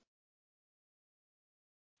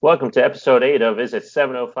Welcome to episode 8 of Is It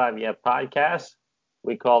 705 Yet podcast.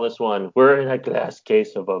 We call this one, We're in a Glass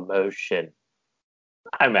Case of Emotion.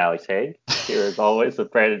 I'm Alex Haig, here as always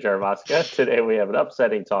with Brandon Jarmoska. Today we have an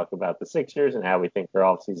upsetting talk about the Sixers and how we think their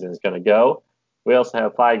offseason is going to go. We also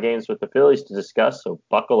have 5 games with the Phillies to discuss, so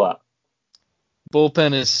buckle up.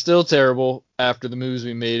 Bullpen is still terrible after the moves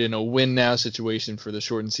we made in a win-now situation for the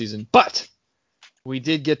shortened season, but we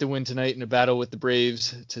did get the win tonight in a battle with the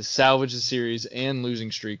Braves to salvage the series and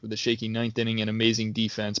losing streak with a shaky ninth inning and amazing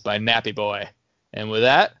defense by Nappy Boy. And with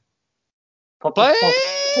that, play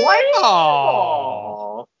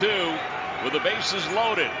ball! 2 with the bases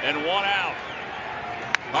loaded and 1 out.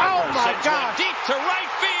 Oh my God! Deep to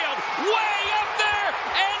right field, way up there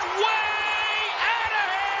and way out of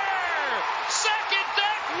here. Second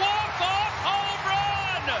deck walk-off home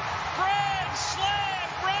run. Grand slam,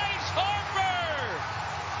 Bryce Harper.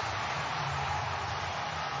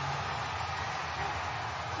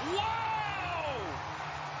 Wow!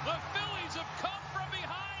 The Phillies have come from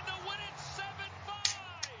behind to win it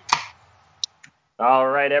 7-5. All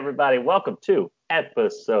right, everybody, welcome to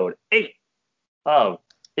episode 8 of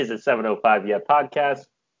Is It 705 Yet podcast.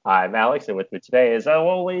 I'm Alex, and with me today, as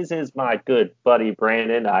always, is my good buddy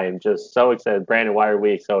Brandon. I am just so excited. Brandon, why are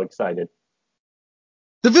we so excited?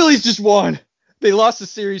 The Phillies just won. They lost the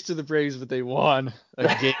series to the Braves, but they won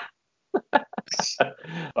a game. All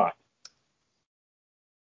right.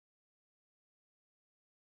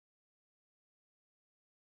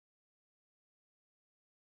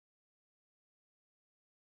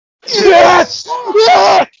 Yes! Oh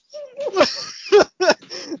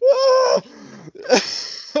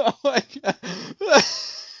my God.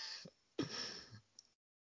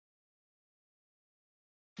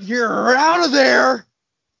 You're out of there.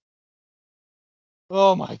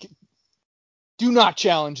 Oh my God. Do not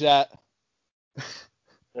challenge that.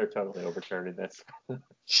 They're totally overturning this.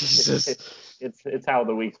 Jesus. It's how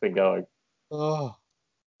the week's been going. Oh.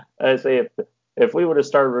 I say if we would have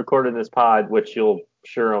started recording this pod, which you'll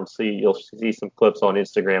see some clips on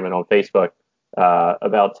Instagram and on Facebook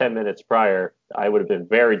about 10 minutes prior, I would have been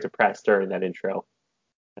very depressed during that intro,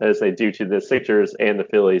 as they due to the Sixers and the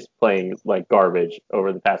Phillies playing like garbage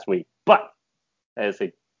over the past week. But as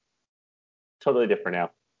they totally different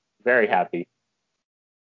now, very happy.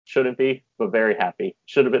 Shouldn't be, but very happy.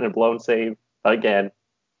 Should have been a blown save again,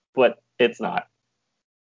 but it's not.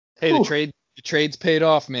 Hey, Ooh. the trade's paid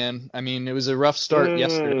off, man. I mean, it was a rough start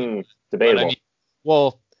yesterday. Debatable. But I mean,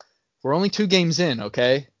 well, we're only 2 games in,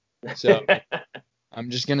 okay? So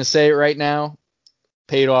I'm just gonna say it right now.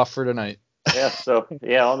 Paid off for tonight. On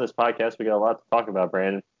this podcast we got a lot to talk about,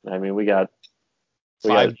 Brandon. I mean, we got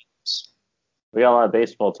 5 games. We got a lot of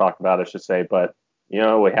baseball to talk about, I should say, but we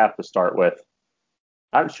have to start with.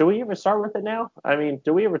 Should we even start with it now? I mean,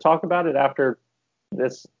 do we ever talk about it after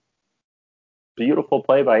this beautiful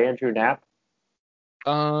play by Andrew Knapp?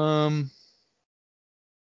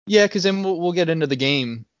 Yeah, because then we'll get into the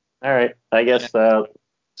game. All right, I guess. So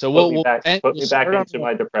put me back into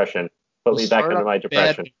my depression. Put me back into my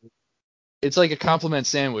depression. It's like a compliment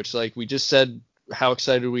sandwich. Like we just said how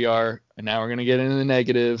excited we are, and now we're gonna get into the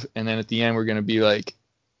negative, and then at the end we're gonna be like,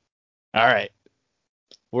 all right,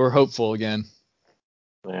 we're hopeful again.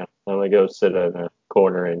 Yeah, I'm gonna go sit in a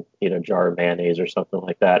corner and eat a jar of mayonnaise or something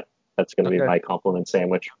like that. That's gonna be my compliment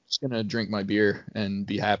sandwich. I'm just gonna drink my beer and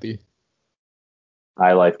be happy.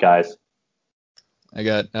 High life, guys. I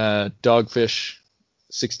got Dogfish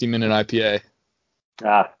 60-minute IPA.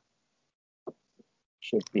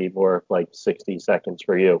 Should be more like 60 seconds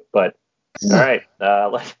for you, but all right.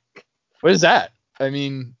 What is that? I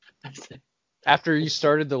mean, after you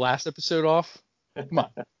started the last episode off, come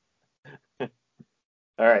on.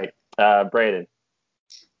 All right, Braden.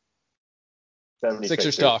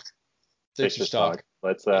 Sixers talk. Sixers talk.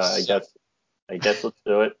 Let's. I guess let's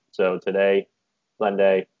do it. So today,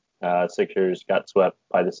 Sunday, Sixers got swept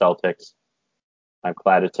by the Celtics. I'm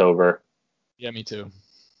glad it's over. Yeah, me too.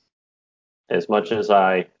 As much as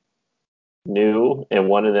I knew and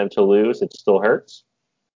wanted them to lose, it still hurts.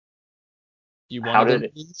 You wanted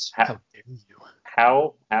them to lose? How dare you?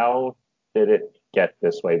 How did it get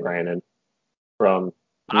this way, Brandon? From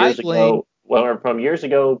years ago,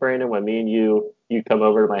 Brandon, when me and you come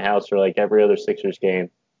over to my house for like every other Sixers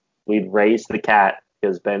game, we'd raise the cat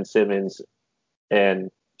because Ben Simmons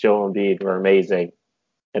and Joel Embiid were amazing,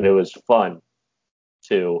 and it was fun.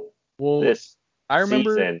 This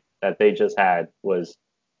season that they just had was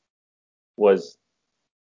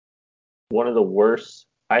one of the worst.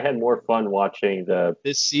 I had more fun watching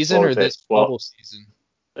this season or this bubble season.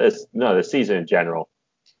 The season in general.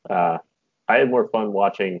 I had more fun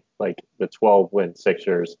watching like the 12-win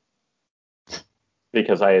Sixers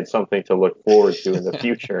because I had something to look forward to in the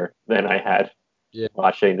future than I had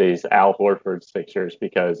watching these Al Horford Sixers,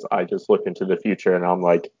 because I just look into the future and I'm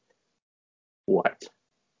like, what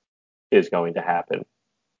is going to happen?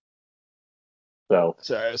 So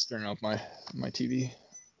sorry, I was turning off my TV.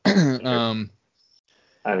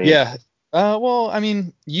 I mean, Yeah. Well, I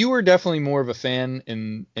mean, you were definitely more of a fan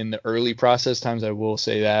in the early process times. I will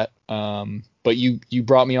say that. But you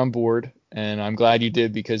brought me on board, and I'm glad you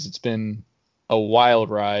did, because it's been a wild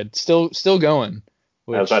ride. Still going.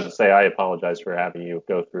 I was about to say, I apologize for having you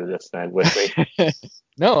go through this then with me.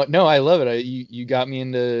 No, I love it. You got me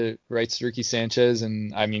into Rights to Ricky Sanchez,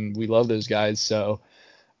 and I mean, we love those guys. So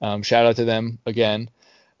shout out to them again.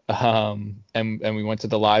 And we went to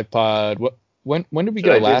the live pod. When did we Should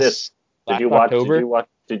go? I do this? Last Did you watch? October?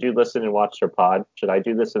 Did you listen and watch their pod? Should I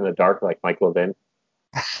do this in the dark like Mike Levin?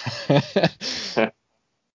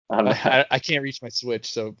 I can't reach my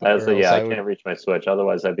Switch, so I can't reach my Switch.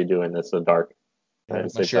 Otherwise, I'd be doing this in the dark.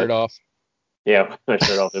 Have my shirt off. Yeah, my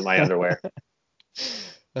shirt off in my underwear.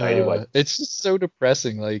 Anyway, it's just so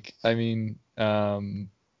depressing. Like, I mean, I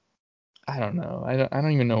don't know. I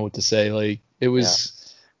don't even know what to say. Like, it was.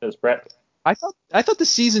 Yeah. It was Brett. I thought the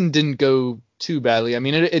season didn't go too badly. I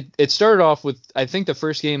mean, it started off with, I think the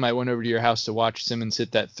first game I went over to your house to watch Simmons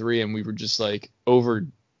hit that three, and we were just like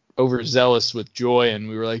overzealous with joy, and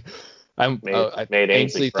we were like, I made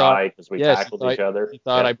Ainsley cry because we tackled each other. He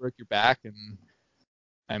thought I broke your back, and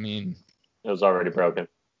I mean, it was already broken.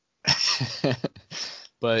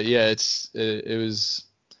 But yeah, it was.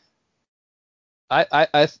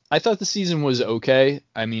 I thought the season was okay.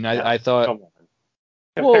 I mean, I thought. Come on.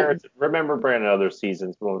 Remember, Brandon, other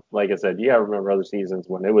seasons. Well, like I said, remember other seasons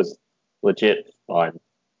when it was legit fun.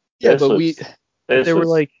 Yeah, there were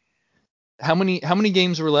like, how many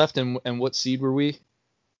games were left, and what seed were we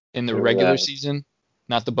in the regular season,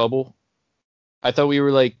 not the bubble? I thought we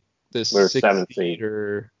were like the seventh seed,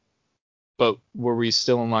 but were we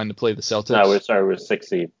still in line to play the Celtics? No, we were 6th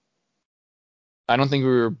seed. I don't think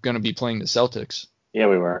we were going to be playing the Celtics. Yeah,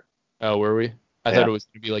 we were. Oh, were we? I thought it was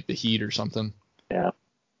going to be like the Heat or something. Yeah.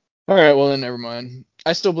 All right, well then never mind.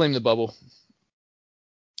 I still blame the bubble.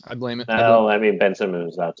 I blame it. No, I mean, Ben Simmons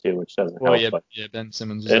was out too, which doesn't help. Yeah, Ben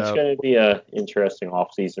Simmons was out. It's going to be an interesting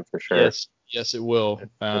offseason for sure. Yes, it will. If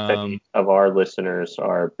any of our listeners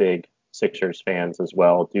are big Sixers fans as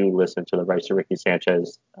well, do listen to the Rights to Ricky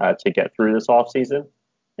Sanchez to get through this offseason.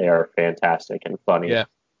 They are fantastic and funny. Yeah.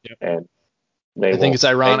 And I think it's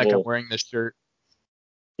ironic I'm wearing this shirt.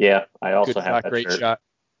 Yeah, I also have that great shirt. Shot.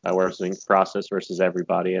 I wear Process versus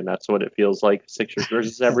everybody, and that's what it feels like. Sixers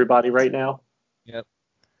versus everybody right now. Yep.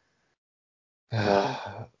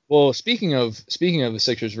 Well, speaking of the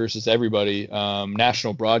Sixers versus everybody,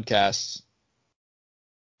 national broadcasts.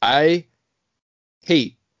 I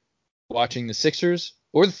hate watching the Sixers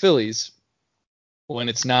or the Phillies when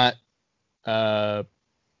it's not Mark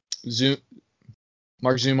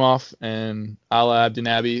Zumoff and Ala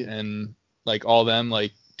Abdenabi and like all them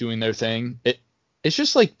like doing their thing. It's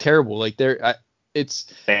just like terrible. Like it's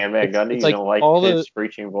Stan Van Gundy. You like don't like his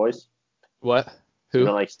screeching voice? What? Who? You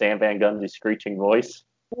don't like Stan Van Gundy's screeching voice?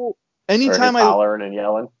 Well, anytime hollering and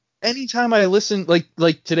yelling. Anytime I listen, like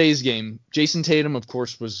today's game, Jason Tatum, of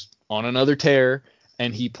course, was on another tear,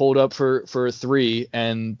 and he pulled up for a three,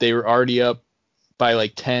 and they were already up by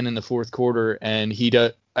like 10 in the fourth quarter, and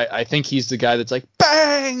I think he's the guy that's like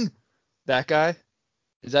bang. That guy.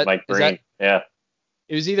 Is that Mike Green? Yeah.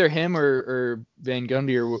 It was either him or Van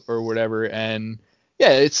Gundy or whatever, and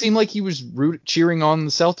yeah, it seemed like he was cheering on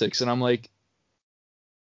the Celtics, and I'm like,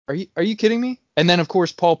 are you kidding me? And then of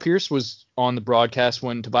course Paul Pierce was on the broadcast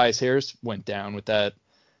when Tobias Harris went down with that.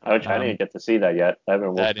 I didn't get to see that yet. I've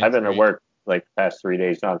been at work like the past 3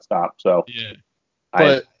 days nonstop. So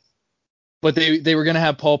yeah, but they were gonna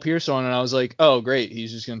have Paul Pierce on, and I was like, oh great,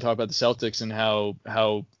 he's just gonna talk about the Celtics and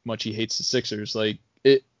how much he hates the Sixers. Like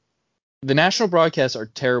the national broadcasts are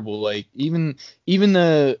terrible. Like even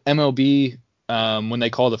the MLB when they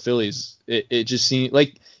call the Phillies, it just seemed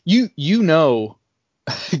like you know.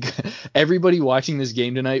 Everybody watching this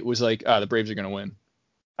game tonight was like, the Braves are going to win.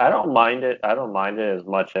 I don't mind it. I don't mind it as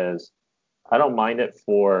much as I don't mind it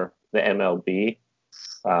for the MLB.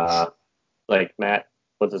 Like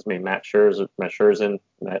what's his name? Matt Scherzen,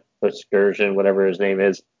 Matt Excursion, whatever his name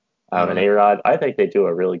is, and A-Rod. I think they do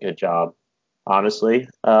a really good job, honestly.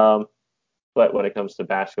 But when it comes to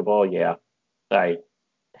basketball, yeah, I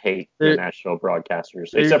hate the national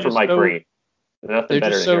broadcasters, except for Mike Green. Nothing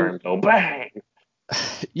better than hearing him go bang.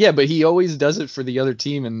 Yeah, but he always does it for the other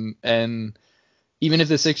team, and even if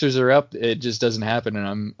the Sixers are up, it just doesn't happen,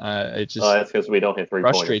 and it just that's because we don't hit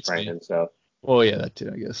 3-pointers, Brandon. So Well, yeah, that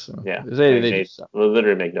too, I guess. So. Yeah, They just suck.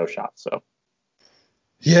 literally make no shots. So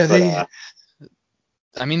Yeah, but,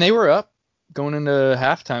 I mean, they were up going into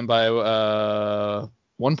halftime by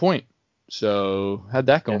 1 point, so had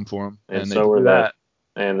that going for them, and they so were blew that.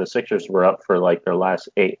 And the Sixers were up for like their last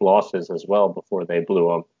 8 losses as well before they blew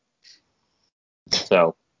them.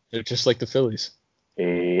 So They're just like the Phillies.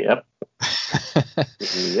 yep.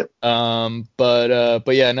 Yep. But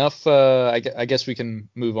yeah, enough. I guess we can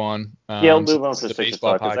move on. Yeah, I'll move on It's to the Sixers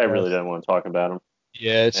baseball talk because I really podcast. don't want to talk about them.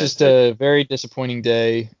 Yeah, it's just a very disappointing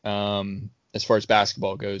day as far as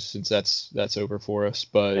basketball goes, since that's over for us.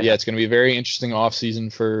 But yeah, it's going to be a very interesting off season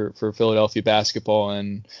for Philadelphia basketball,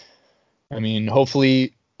 and I mean,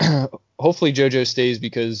 hopefully JoJo stays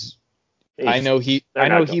because I know he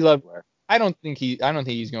loved. Anywhere. I don't think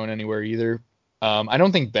he's going anywhere either. I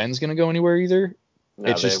don't think Ben's going to go anywhere either. No,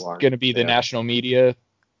 It's just going to be the national media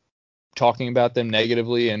talking about them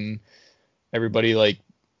negatively, and everybody like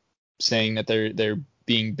saying that they're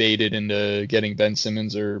being baited into getting Ben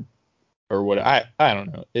Simmons or what. I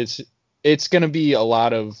don't know. It's going to be a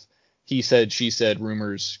lot of he said, she said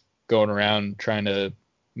rumors going around trying to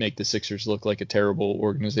make the Sixers look like a terrible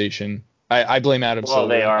organization. I blame Adam Silver.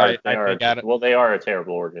 They are. They are a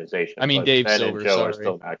terrible organization. I mean, but Dave Ben Silver. and Joe sorry. are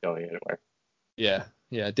still not going anywhere. Yeah.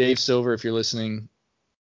 Dave Silver, if you're listening,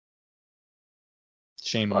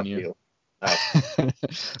 shame on you.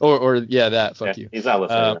 or that. Fuck you. He's not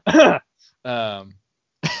listening. All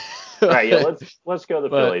right. Yeah. Let's go to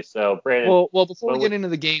the Phillies. So Brandon. Well, before we get into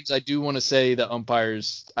the games, I do want to say the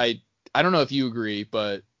umpires. I don't know if you agree,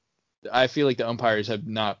 but I feel like the umpires have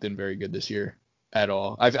not been very good this year at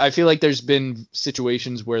all. I feel like there's been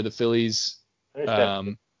situations where the Phillies.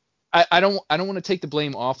 I don't want to take the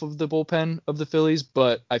blame off of the bullpen of the Phillies,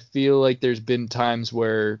 but I feel like there's been times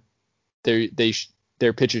where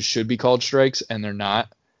their pitches should be called strikes and they're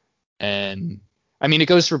not. And I mean, it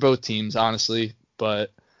goes for both teams, honestly,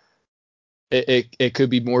 but it could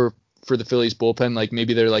be more for the Phillies bullpen. Like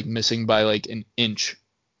maybe they're like missing by like an inch.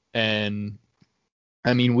 And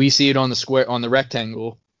I mean, we see it on the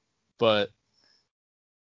rectangle, but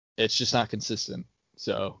it's just not consistent.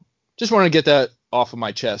 So just want to get that off of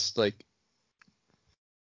my chest. Like,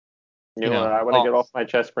 you know what I want to get off my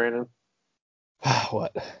chest, Brandon?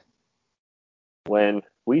 What? When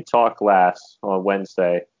we talked last on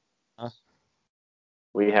Wednesday,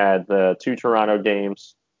 we had the 2 Toronto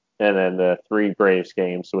games and then the 3 Braves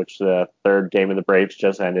games, which the 3rd game of the Braves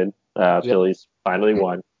just ended. Phillies finally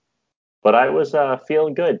won. But I was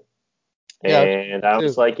feeling good. And I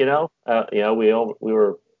was like, we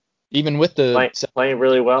were even with the playing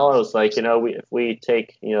really well. I was like, if we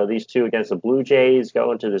take, these 2 against the Blue Jays,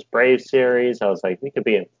 go into this Braves series, I was like, we could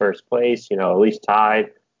be in first place, at least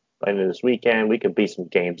tied by the end of this weekend. We could beat some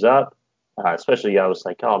games up. Especially, I was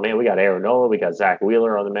like, oh man, we got Aaron Nola, we got Zach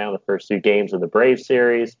Wheeler on the mound the first 2 games of the Braves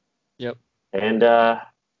series. Yep. And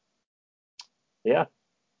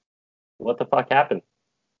what the fuck happened?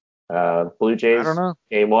 Blue Jays, I don't know.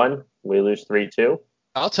 Game 1, we lose 3-2.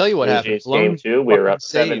 I'll tell you what Blue happened. Jays, Game 2, we were up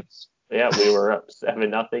 7. Saves. Yeah, we were up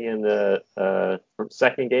 7-0 in the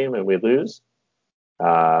second game, and we lose.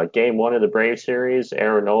 Game 1 of the Braves series,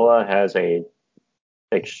 Aaron Nola has a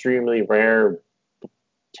extremely rare,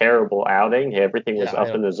 terrible outing. Everything was up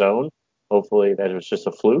in the zone. Hopefully that was just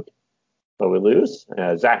a fluke, but we lose.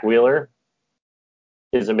 Zach Wheeler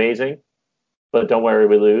is amazing, but don't worry,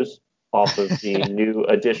 we lose off of the new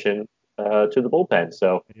addition to the bullpen.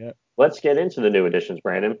 So let's get into the new additions,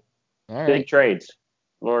 Brandon. All big right. Trades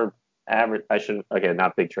or average.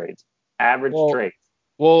 Not big trades. Average trades.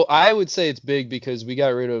 Well, I would say it's big because we got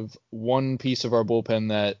rid of one piece of our bullpen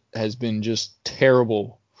that has been just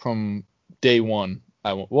terrible from day one.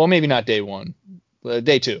 Well, maybe not day one,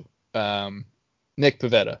 day 2. Nick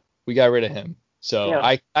Pivetta. We got rid of him. So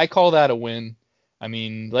I call that a win. I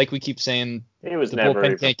mean, like we keep saying, the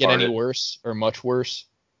bullpen can't get any worse or much worse.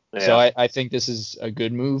 Yeah. So I think this is a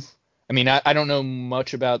good move. I mean, I don't know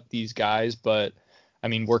much about these guys, but I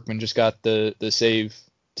mean, Workman just got the save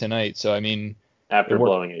tonight. So I mean, after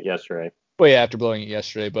blowing it yesterday. Well, yeah, after blowing it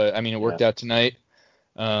yesterday, but I mean, it worked out tonight.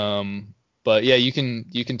 But yeah, you can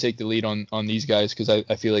take the lead on these guys because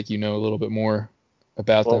I feel like you know a little bit more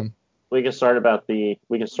about them. We can start with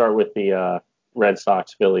the Red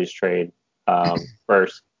Sox Phillies trade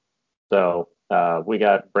first. So we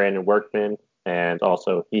got Brandon Workman and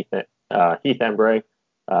also Heath Hembree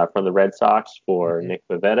from the Red Sox for Nick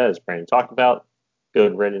Pivetta, as Brandon talked about.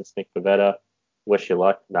 Good riddance, Nick Pivetta. Wish you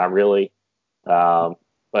luck. Not really. But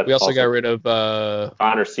we also got rid of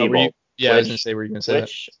Connor Seabold. I was gonna say, were you gonna say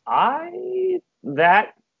which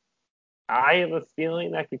that? I have a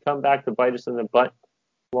feeling that could come back to bite us in the butt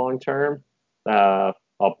long term.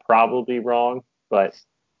 I'll probably be wrong, but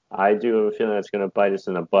I do have a feeling that's going to bite us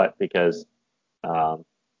in the butt because Connor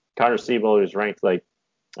Seabold is ranked like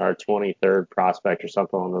our 23rd prospect or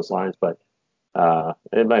something along those lines, but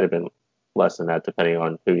it might have been less than that depending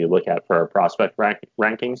on who you look at for our prospect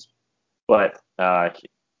rankings. But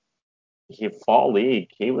fall league,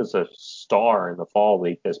 he was a star in the fall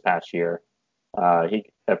league this past year. He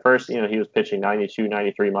at first, he was pitching 92,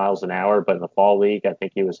 93 miles an hour, but in the fall league, I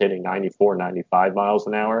think he was hitting 94, 95 miles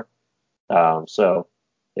an hour. So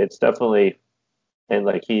it's definitely, and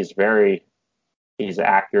like he's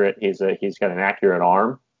accurate. He's got an accurate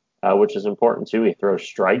arm, which is important too. He throws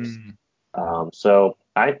strikes. So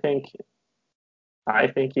I think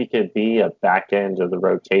he could be a back end of the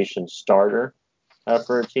rotation starter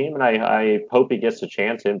for a team, and I hope he gets a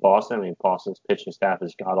chance in Boston. I mean, Boston's pitching staff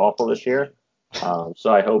is god awful this year,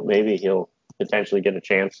 so I hope maybe he'll potentially get a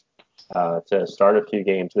chance to start a few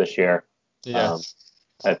games this year. Yeah,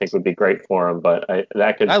 I think would be great for him. But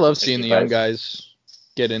I love seeing the young guys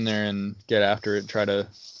get in there and get after it, try to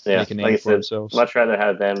make a name for themselves. Much rather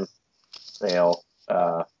have them fail,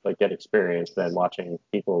 but get experience than watching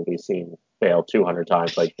people we've seen fail 200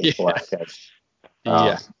 times like Velasquez.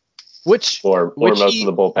 Which or most of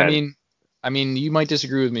the bullpen. I mean, you might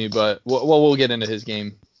disagree with me, but we'll get into his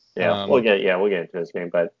game. Yeah, we'll get into his game.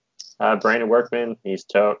 But Brandon Workman, he's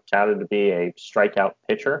touted to be a strikeout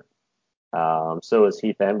pitcher. So is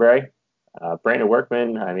Heath Hembree. Brandon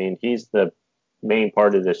Workman, I mean, he's the main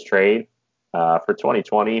part of this trade for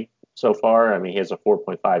 2020 so far. I mean, he has a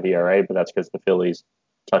 4.5 ERA, but that's because the Phillies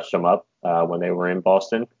touched him up when they were in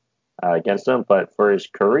Boston against him. But for his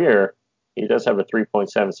career, he does have a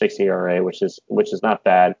 3.76 ERA, which is not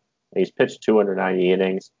bad. He's pitched 290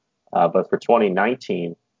 innings, but for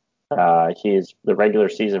 2019, he's the regular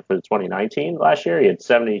season for the 2019 last year. He had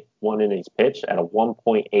 71 innings pitched at a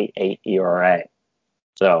 1.88 ERA.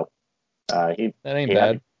 So that ain't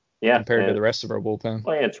bad. Compared to the rest of our bullpen.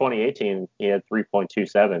 Well, in 2018, he had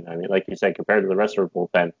 3.27. I mean, like you said, compared to the rest of our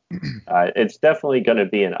bullpen, it's definitely going to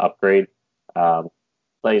be an upgrade.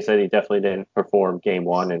 Like you said, he definitely didn't perform game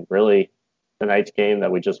one, and really tonight's game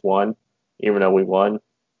that we just won, even though we won,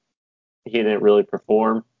 he didn't really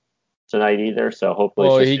perform tonight either. So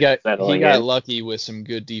hopefully, he got lucky with some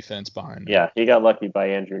good defense behind him. Yeah, he got lucky by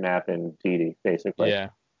Andrew Knapp and Didi, basically. Yeah.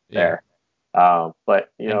 There.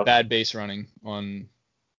 But and bad base running on.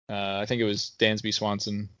 I think it was Dansby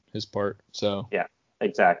Swanson, his part. So yeah,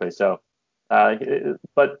 exactly. So,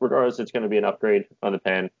 but regardless, it's going to be an upgrade on the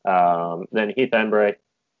pen. Then Heath Hembree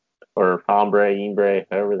or Hembree,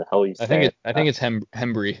 however the hell you say it. I think it's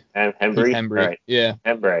Hembree. Hembree. All right. Yeah.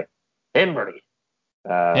 Hembree. Hembree.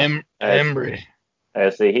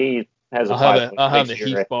 See, he has a 5.6 I'll have the ERA.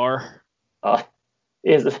 Heath bar.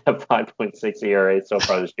 He has a 5.6 ERA so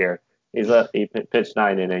far this year. He pitched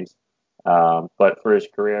 9 innings. But for his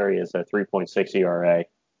career, he has a 3.6 ERA,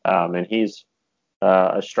 and he's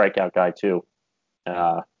a strikeout guy too.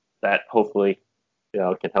 That hopefully,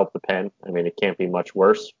 can help the pen. I mean, it can't be much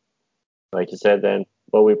worse. Like you said, then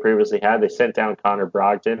what we previously had, they sent down Connor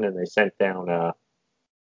Brogdon, and they sent down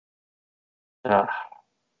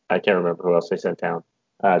I can't remember who else they sent down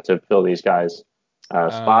to fill these guys'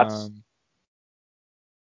 spots.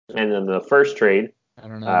 And then the first trade, I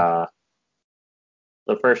don't know.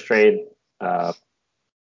 The first trade that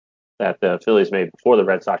the Phillies made before the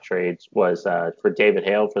Red Sox trades was for David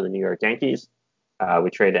Hale for the New York Yankees. We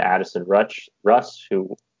traded Addison Russ,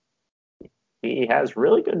 who he has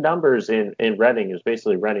really good numbers in Reading. He was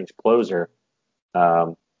basically Reading's closer.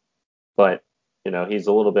 But, he's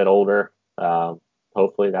a little bit older.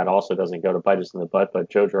 Hopefully that also doesn't go to bite us in the butt. But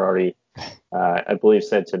Joe Girardi, I believe,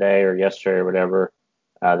 said today or yesterday or whatever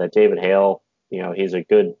that David Hale, he's a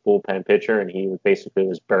good bullpen pitcher, and he basically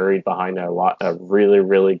was buried behind a really,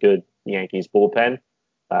 really good Yankees bullpen.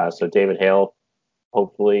 So David Hale,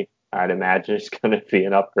 hopefully, I'd imagine is going to be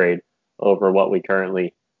an upgrade over what we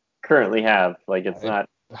currently have. Like it's not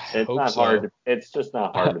hard. It's just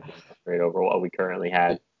not hard to be an upgrade over what we currently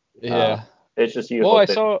had. Yeah. It's just you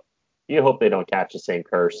hope they don't catch the same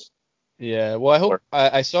curse. Yeah. Well, I hope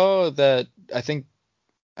I saw that.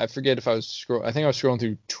 I forget if I was scrolling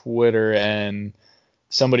through Twitter and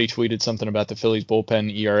somebody tweeted something about the Phillies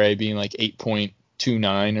bullpen ERA being like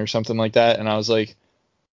 8.29 or something like that. And I was like,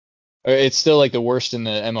 it's still like the worst in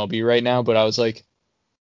the MLB right now, but I was like,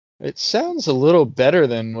 it sounds a little better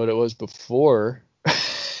than what it was before,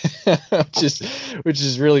 which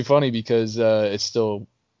is really funny because it's still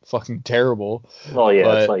fucking terrible. Well,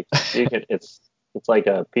 yeah, but it's like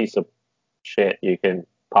a piece of shit. You can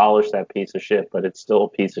polish that piece of shit, but it's still a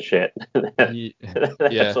piece of shit. That's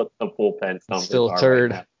what the bullpen numbers still are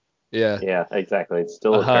turd. right Yeah. Yeah, exactly. It's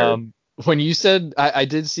still a third. When you said I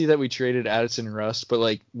did see that we traded Addison Russ, but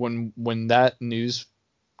like when that news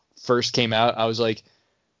first came out, I was like,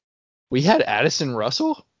 we had Addison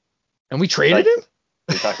Russell and we traded Like, him?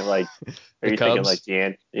 you're talking like, are The you thinking like Cubs.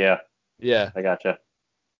 Jan? Yeah, Yeah. I gotcha.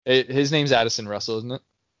 His name's Addison Russell, isn't it?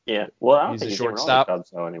 Yeah. Well, I don't He's a think he's even on the shortstop. Cubs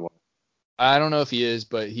though anymore. I don't know if he is,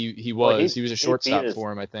 but he Well, was. He was a beat shortstop his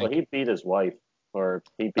for him, I well think. he beat his wife, or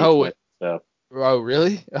he beat Oh, Whit. So oh,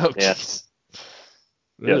 really? Oh, yeah, jeez.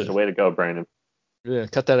 yeah. So Ugh. way to go, Brandon. Yeah,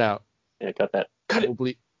 cut that out. Yeah, cut that. Cut it.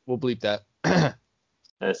 We'll bleep that.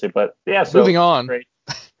 I see, but yeah. Moving So on.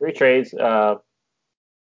 three trades.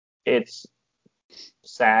 It's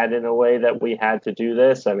sad in a way that we had to do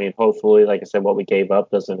this. I mean, hopefully, like I said, what we gave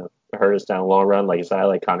up doesn't hurt us down the long run. Like I said, I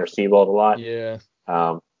like Connor Seabold a lot. Yeah.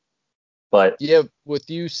 Um, but Yeah, with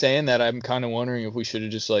you saying that, I'm kind of wondering if we should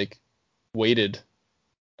have just like waited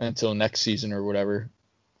until next season or whatever.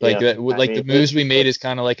 Like yeah, that, I like the mean, moves we made is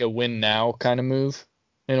kind of like a win now kind of move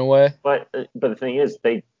in a way. but the thing is,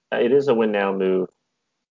 it is a win now move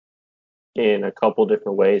in a couple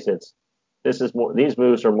different ways. This is more, these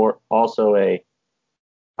moves are more also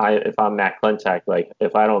if I'm Matt Klentak, like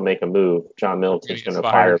if I don't make a move, John You're Middleton's gonna going get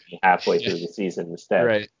to fire fired. me halfway Yeah. through the season instead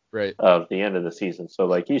Right. Right. of the end of the season. So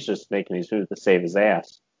like he's just making these moves to save his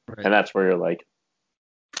ass, Right. and that's where you're like,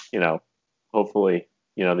 hopefully,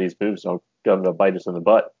 these moves don't come to bite us in the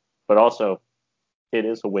butt. But also, it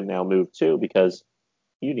is a win now move too because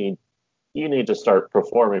you need to start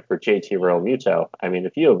performing for JT Realmuto. I mean,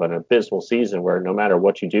 if you have an abysmal season where no matter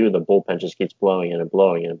what you do, the bullpen just keeps blowing it and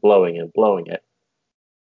blowing it and blowing it and blowing it,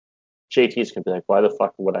 JT's gonna be like, why the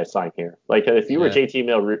fuck would I sign here? Like, if you were Yeah.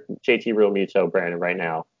 JT Realmuto, Brandon, right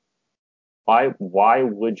now, why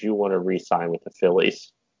would you want to re-sign with the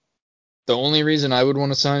Phillies? The only reason I would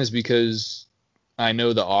want to sign is because I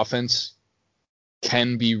know the offense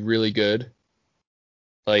can be really good.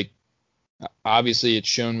 Like obviously it's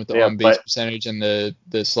shown with the Yeah, on base but percentage and the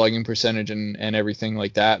slugging percentage and everything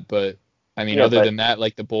like that. But I mean, yeah, other but than that,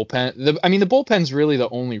 like the bullpen, the bullpen's really the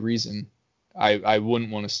only reason I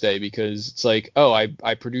wouldn't want to stay because it's like, oh,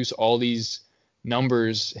 I produce all these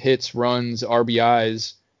numbers, hits, runs,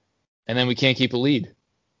 RBIs, and then we can't keep a lead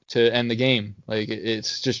to end the game. Like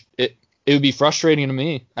it's just it would be frustrating to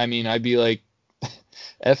me. I mean, I'd be like,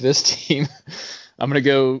 F this team. I'm gonna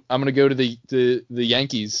go to the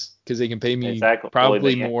Yankees because they can pay me exactly.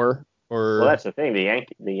 probably more. Well, Or that's the thing.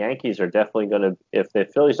 The Yankees are definitely going to, if the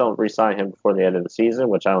Phillies don't re-sign him before the end of the season,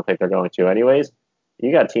 which I don't think they're going to anyways.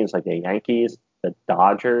 You got teams like the Yankees, the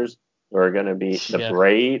Dodgers, who are going to be yeah,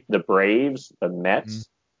 the Braves, the Mets,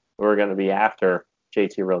 who are going to be after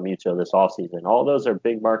JT Realmuto this offseason. All those are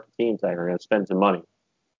big market teams that are going to spend some money.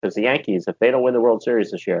 Because the Yankees, if they don't win the World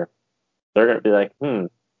Series this year, they're going to be like,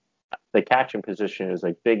 the catching position is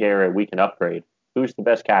a big area we can upgrade. Who's the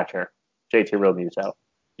best catcher? JT Realmuto.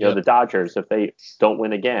 yep, The Dodgers, if they don't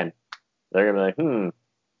win again, they're going to be like,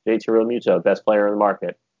 JT Realmuto, best player in the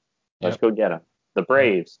market. Let's yep, go get him. The yep.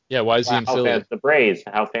 Braves. Yeah, why is he in Philly? The Braves,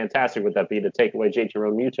 how fantastic would that be to take away JT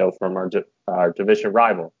Realmuto from our division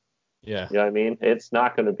rival? Yeah. You know what I mean? It's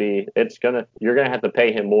not going to be, you're going to have to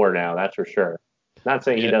pay him more now, that's for sure. Not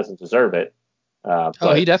saying he Yeah. doesn't deserve it. Oh, he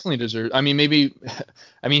But definitely deserves. I mean, maybe.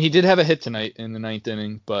 I mean, he did have a hit tonight in the ninth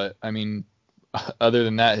inning, but I mean, other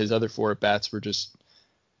than that, his other four at bats were just.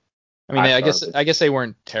 I mean, hot I garbage. guess they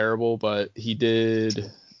weren't terrible, but he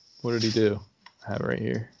did. What did he do? I have it right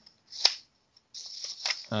here.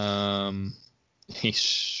 He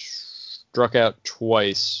struck out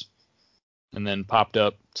twice, and then popped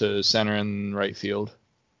up to center and right field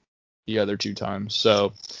the other two times.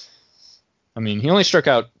 So, I mean, he only struck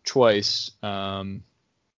out twice in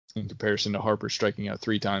comparison to Harper striking out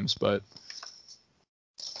three times, but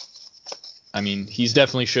I mean, he's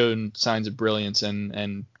definitely shown signs of brilliance,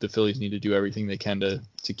 and the Phillies need to do everything they can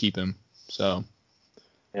to keep him. So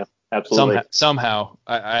Yeah, absolutely. somehow,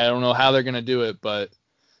 I don't know how they're gonna do it, but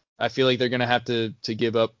I feel like they're gonna have to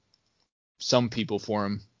give up some people for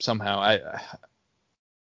him somehow. I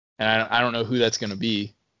don't know who that's gonna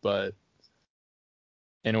be, but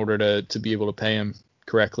in order to be able to pay him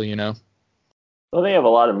correctly, you know. Well, they have a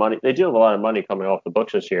lot of money. They do have a lot of money coming off the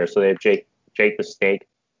books this year. So they have Jake the Snake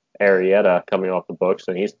Arrieta coming off the books,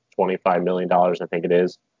 and he's $25 million, I think it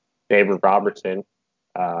is. David Robertson,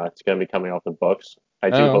 it's going to be coming off the books.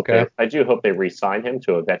 Oh, okay. I do hope they re-sign him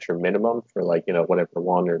to a veteran minimum for like whatever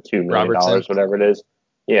 $1 or $2 million, Robertson. whatever it is.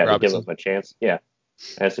 Yeah, to give him Robinson. a chance. Yeah,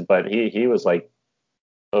 but he was like,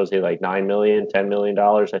 what was he, like $9 million, $10 million,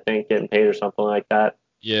 I think, getting paid or something like that.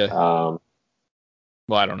 Yeah. Um,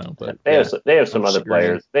 Well, I don't know, but yeah, they have I'm some just other agreeing.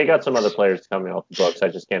 players. They got some other players coming off the books. I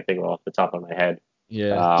just can't think of off the top of my head.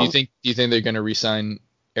 Yeah. Do you think they're going to re-sign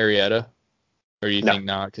Arrieta, or do you No. think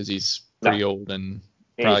not because he's pretty old and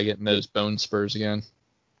probably getting those bone spurs again?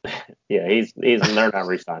 Yeah, they're not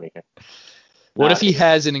re-signing him. What if he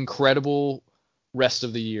has an incredible rest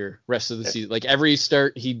of the season? Like every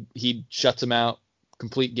start, he shuts him out,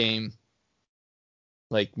 complete game,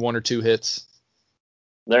 like 1 or 2 hits.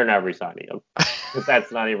 They're not re-signing him.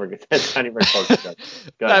 That's not even close to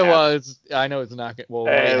I know it's not. Well,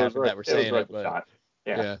 it it might was happen worth, that we're it was saying worth it, a but shot.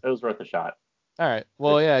 Yeah, it was worth a shot. All right.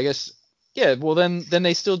 Well, yeah, I guess. Yeah. Well, then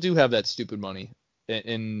they still do have that stupid money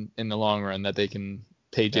in the long run that they can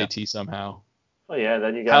pay JT somehow. Well, yeah.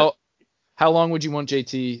 Then you got how long would you want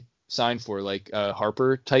JT signed for? Like a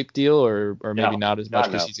Harper type deal, or maybe not as much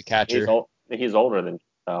because he's a catcher. He's older than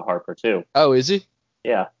Harper too. Oh, is he?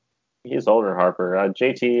 Yeah, he's older than Harper.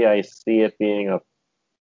 JT, I see it being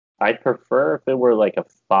I'd prefer if it were like a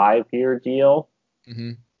 5-year deal,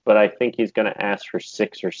 but I think he's going to ask for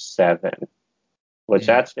 6 or 7, which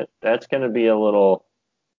that's going to be a little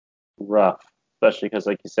rough, especially because,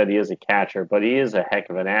 like you said, he is a catcher, but he is a heck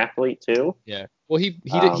of an athlete too. Yeah. Well, he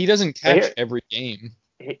doesn't catch every game.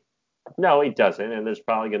 No, he doesn't, and there's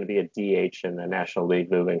probably going to be a DH in the National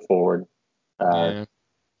League moving forward.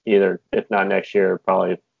 Either, if not next year,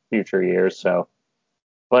 probably future years. So,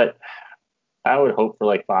 but I would hope for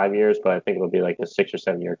like 5 years, but I think it'll be like a 6 or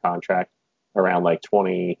 7 year contract, around like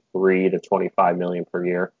 23 to 25 million per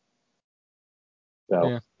year.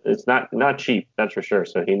 So it's not cheap, that's for sure.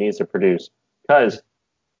 So he needs to produce, because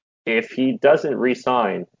if he doesn't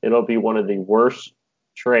re-sign, it'll be one of the worst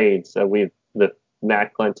trades that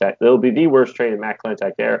Matt Klentak. It'll be the worst trade in Matt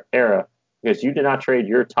Klentak era, because you did not trade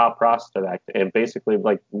your top prospect and basically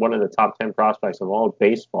like one of the top 10 prospects of all of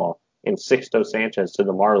baseball in Sixto Sanchez to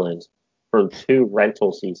the Marlins for 2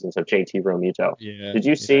 rental seasons of JT Realmuto. Yeah. Did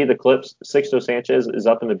you see the clips? Sixto Sanchez is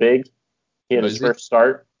up in the bigs. He had his first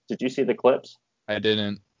start. Did you see the clips? I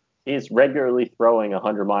didn't. He's regularly throwing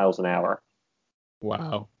 100 miles an hour.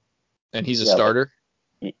 Wow. And he's a starter?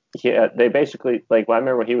 Yeah, they basically, like, I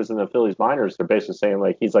remember when he was in the Phillies minors, they're basically saying,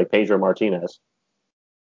 like, he's like Pedro Martinez.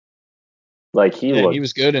 Like, he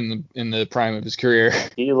was good in the prime of his career.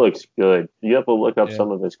 He looks good. You have to look up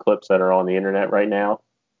some of his clips that are on the internet right now.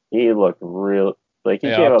 He looked real, like, he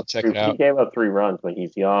gave up 3 runs, but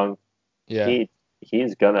he's young. Yeah. I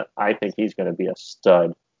think he's gonna be a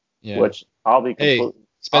stud. Yeah. Which I'll be completely.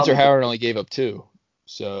 Spencer Howard only gave up 2,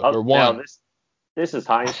 or 1. Now this is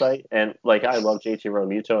hindsight, and like I love JT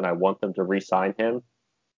Realmuto, and I want them to re-sign him.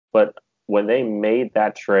 But when they made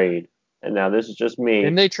that trade, and now this is just me.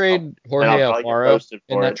 Didn't they trade Jorge Alfaro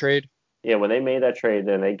in that trade? Yeah, when they made that trade,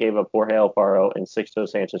 then they gave up Jorge Alfaro and Sixto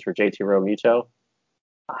Sanchez for JT Realmuto.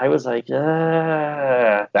 I was like,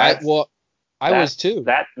 I was too.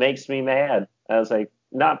 That makes me mad. I was like,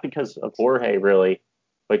 not because of Jorge really,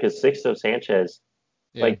 because Sixto Sanchez,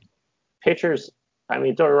 like, pitchers. I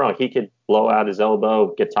mean, don't get me wrong, he could blow out his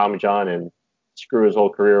elbow, get Tommy John, and screw his whole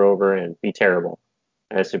career over and be terrible.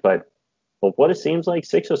 And I said, but what it seems like,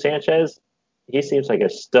 Sixto Sanchez, he seems like a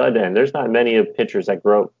stud, and there's not many of pitchers that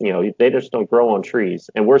grow, they just don't grow on trees.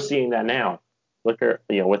 And we're seeing that now. Look at,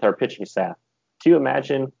 with our pitching staff. Can you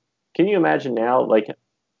imagine now, like,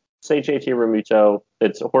 say JT Realmuto,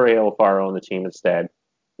 it's Jorge Alfaro on the team instead,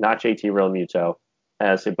 not JT Realmuto.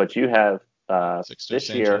 But you have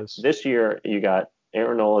this year you got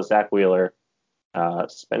Aaron Nola, Zach Wheeler,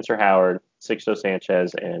 Spencer Howard, Sixto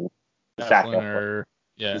Sanchez, and Zach Eflin.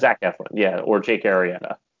 Zach Eflin, or Jake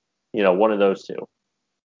Arrieta. One of those two.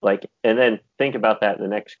 Like, and then think about that in the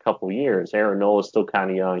next couple years. Aaron Nola is still kind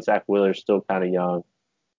of young. Zach Wheeler is still kind of young.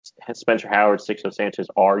 Spencer Howard, Sixto Sanchez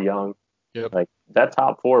are young. Yep. Like, that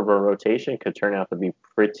top 4 of a rotation could turn out to be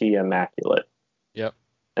pretty immaculate. Yep.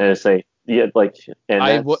 And say, I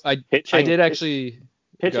did actually.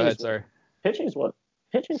 Go ahead, sorry. Pitching's what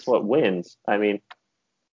wins. I mean,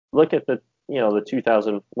 look at the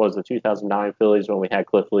 2009 Phillies when we had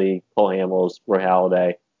Cliff Lee, Cole Hamels, Roy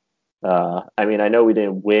Halladay. I mean, I know we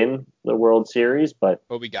didn't win the World Series, but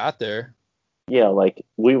we got there. Yeah, like,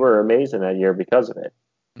 we were amazing that year because of it.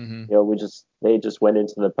 Mm-hmm. They just went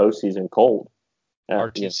into the postseason cold.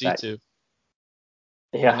 RTC too.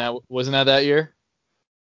 Yeah. Wasn't that year?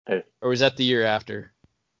 Or was that the year after?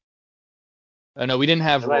 Oh no, we didn't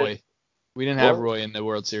have Roy. We didn't have Roy in the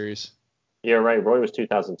World Series. Yeah, right. Roy was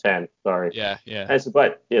 2010. Sorry. Yeah. So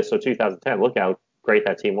 2010. Look how great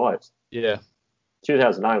that team was. Yeah.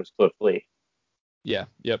 2009 was Cliff Lee. Yeah.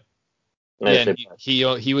 Yep. And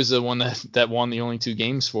he was the one that won the only 2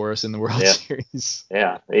 games for us in the World Series.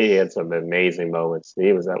 Yeah, he had some amazing moments.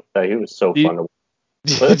 He was so fun to watch.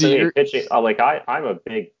 Pitching. I'm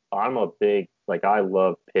a big, like, I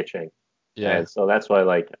love pitching. Yeah. And so that's why,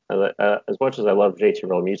 like, as much as I love JT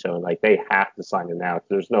Realmuto, and like they have to sign him now, 'cause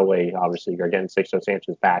there's no way, obviously, you're getting Sixto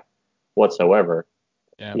Sanchez back whatsoever.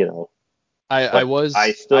 Yeah. You know, I but was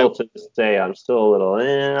to this day, I'm still a little.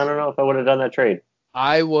 I don't know if I would have done that trade.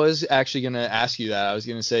 I was actually gonna ask you that. I was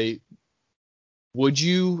gonna say, would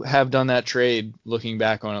you have done that trade looking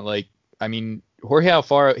back on it? Like, I mean, Jorge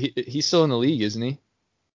Alfaro, he's still in the league, isn't he?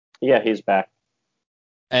 Yeah, he's back.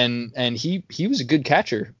 And he was a good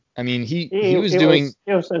catcher. I mean, He, he was he doing was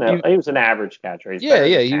he was an he, he was an average catcher. He's yeah, better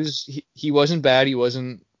yeah, than that. he wasn't bad. He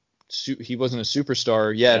wasn't a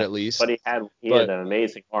superstar yet, Yeah, at least. but he had But an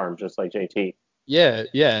amazing arm, just like JT. yeah,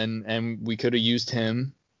 yeah, and we could have used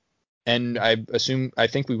him. And I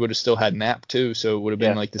think we would have still had Knapp too, so it would have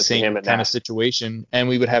been Yeah, like the it'd be him same and kind of Knapp. situation, and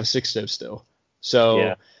we would have Sixto still. Yeah,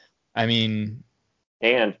 So, I mean,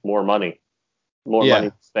 and more money yeah.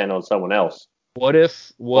 to spend on someone else. What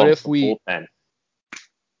if The we bullpen.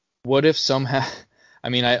 what if somehow I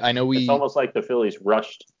mean I know It's we almost like the Phillies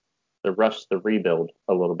rushed the rebuild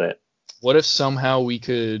a little bit. what if somehow we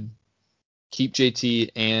could keep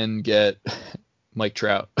JT and get Mike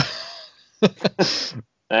Trout? It's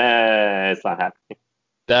not happening.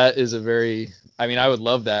 That is a very I mean I would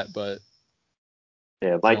love that, but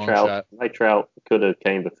Yeah, it's a long shot. Mike Trout could have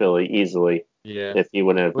came to Philly easily Yeah. if he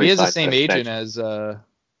wouldn't have Well, he has the re-signed that same agent extension. as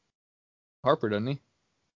Harper, doesn't he?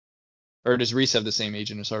 Or does Reese have the same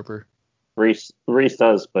agent as Harper? Reese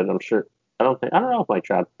does, but I don't know if Mike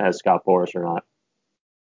Trout has Scott Boras or not.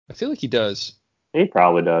 I feel like he does. He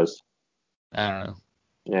probably does. I don't know.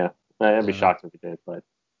 Yeah, I I'd be don't know. shocked if he did, but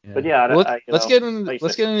Yeah. yeah, Well, you let's know, get into like I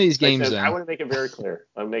let's said, get into these games I then. want to make it very clear.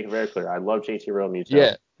 I want to make it very clear. I love JT Realmuto.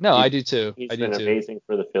 Yeah. No, I He's do too. I he's do been too. amazing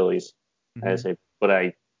for the Phillies. I Hmm. say,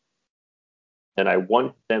 I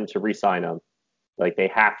want them to re-sign him. Like they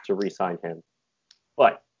have to re-sign him.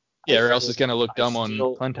 But I Yeah, or else still it's gonna look dumb on I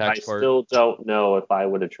Clontak's part. still don't know if I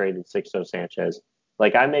would have traded Sixto Sanchez.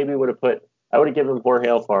 Like I maybe I would have given Jorge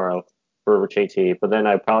Alfaro for JT, but then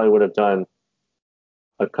I probably would have done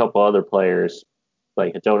a couple other players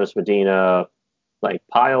like Adonis Medina, like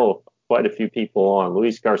pile quite a few people on.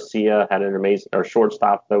 Luis Garcia had an amazing or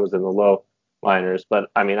shortstop that was in the low minors,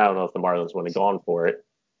 but I mean I don't know if the Marlins would have gone for it,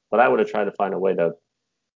 but I would have tried to find a way to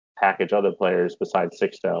package other players besides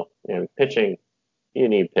Sixto. Pitching, you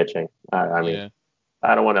need pitching. I mean, Yeah.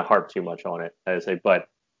 I don't want to harp too much on it. I say, but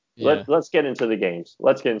Yeah. let's get into the games.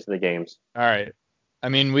 Let's get into the games. All right. I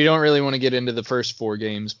mean, we don't really want to get into the first four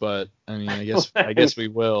games, but I mean, I guess we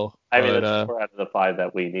will. I mean, But that's 4 out of the 5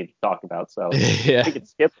 that we need to talk about. So yeah. we can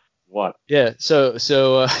skip one. Yeah. So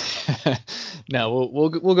no,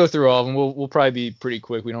 we'll go through all of them. We'll probably be pretty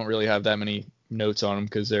quick. We don't really have that many notes on them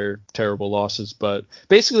because they're terrible losses. But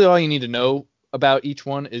basically, all you need to know about each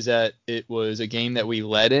one is that it was a game that we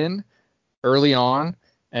led in early on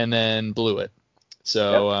and then blew it.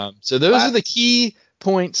 Yep. So those are the key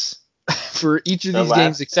points for each of The these games,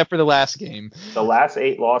 last except for the last game. the last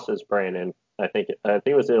 8 losses, Brandon. I think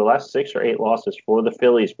it was the last 6 or 8 losses for the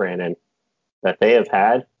Phillies, Brandon, that they have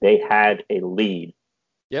had. They had a lead.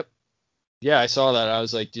 Yep. Yeah, I saw that. I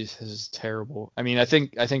was like, this is terrible. I mean, I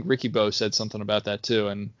think Ricky Bo said something about that too,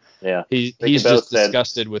 and Yeah. Ricky he's Bo just said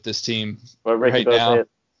disgusted with this team what Ricky right Bo now. said.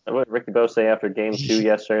 What Ricky Bo say after Game 2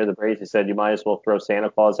 yesterday? The Braves. He said you might as well throw Santa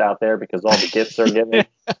Claus out there because all the gifts they're giving.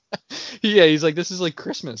 Yeah, he's like, this is like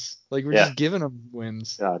Christmas. Like we're Yeah. just giving him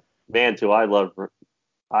wins. God, man, do I love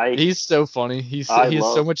I He's so funny. I He has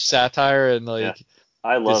so love much satire and yeah like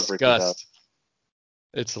I love Ricky Bo. disgust.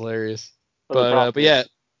 It's hilarious. But the problem But yeah, is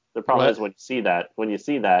the problem what? is when you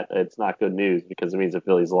see that it's not good news because it means the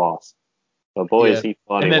Phillies lost. But boy, is Yeah. he And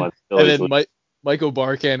funny then when the Phillies lose. Michael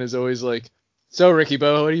Barkan is always like, so Ricky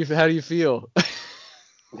Bo, how do you feel?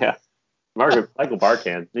 Yeah, Michael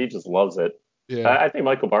Barkan, he just loves it. Yeah. I think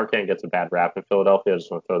Michael Barkan gets a bad rap in Philadelphia. I just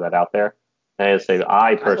want to throw that out there. And I say I I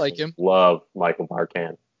like personally him. love Michael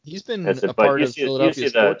Barkan. He's I been said, a but part of you Philadelphia see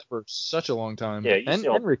the sports for such a long time. yeah And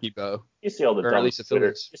Ricky Bo, you see all the or at dumb least the Twitter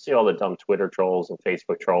Phillies. you see all the dumb Twitter trolls and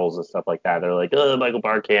Facebook trolls and stuff like that. They're like, oh, Michael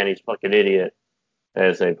Barkan, he's a fucking idiot. And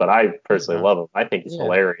I say, but I He's personally not. love him. I think he's Yeah.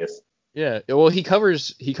 hilarious. Yeah. Well, he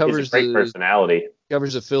He's a great personality.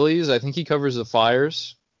 covers the Phillies. I think he covers the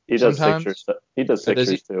Flyers He does sometimes. Sixers. He does Or does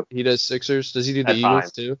Sixers too he does Sixers? Does he do the at Eagles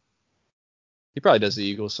times. too? He probably does the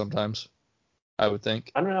Eagles sometimes, I would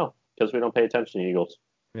think. I don't know because we don't pay attention to Eagles.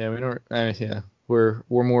 Yeah, we don't. Yeah, we're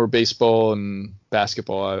more baseball and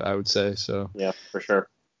basketball, I would say. So, Yeah, for sure.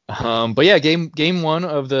 but yeah, game one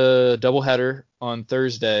of the doubleheader on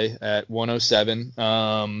Thursday at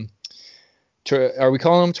 1:07. Are we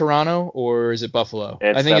calling them Toronto or is it Buffalo? I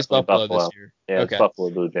It's think it's definitely Buffalo this Buffalo. year. Yeah, it's Okay, Buffalo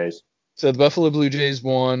Blue Jays. so the Buffalo Blue Jays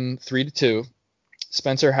won 3-2.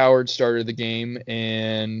 Spencer Howard started the game,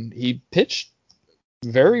 and he pitched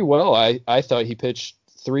very well. I thought he pitched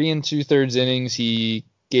 3 2/3 innings. He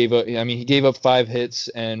gave up 5 hits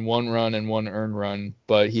and 1 run and 1 earned run,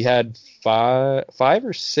 but he had five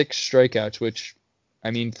or 6 strikeouts, which,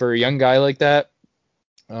 I mean, for a young guy like that,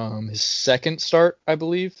 his second start, I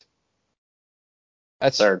believe.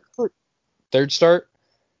 That's third start.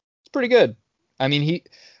 It's pretty good. I mean,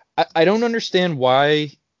 I don't understand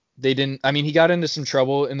why they didn't. I mean, he got into some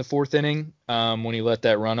trouble in the 4th inning when he let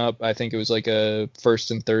that run up. I think it was like a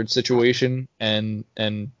 1st and 3rd situation, and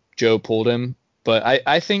Joe pulled him. But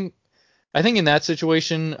I think in that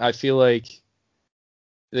situation, I feel like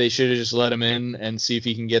they should have just let him in and see if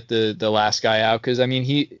he can get the last guy out. Because I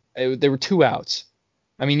mean, there were 2 outs.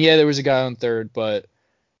 I mean, yeah, there was a guy on 3rd, but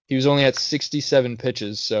he was only at 67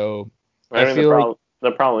 pitches. So I mean,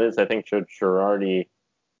 the problem is, I think Girardi.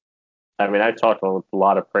 I mean, I talked a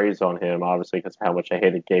lot of praise on him, obviously, because of how much I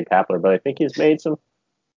hated Gabe Kapler, but I think he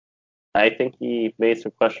made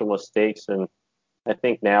some questionable mistakes, and I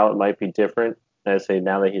think now it might be different. I say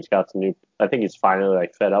now that he's got some I think he's finally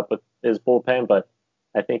like fed up with his bullpen, but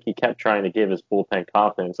I think he kept trying to give his bullpen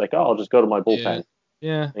confidence, like, oh, I'll just go to my bullpen.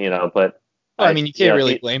 Yeah. But well, I mean, you can't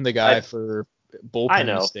really blame the guy for bullpen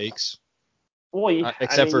know. mistakes. Well,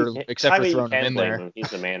 except for throwing him in there. Him.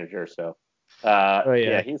 He's the manager, so.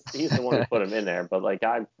 Yeah, he's the one who put him in there, but like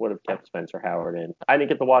I would have kept Spencer Howard in. I didn't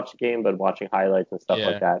get to watch the game, but watching highlights and stuff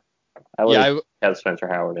like that, I would have kept Spencer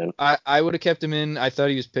Howard in. I would have kept him in. I thought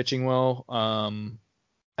he was pitching well. I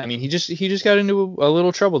mean, he just got into a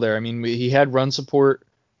little trouble there. I mean, he had run support.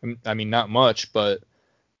 I mean, not much, but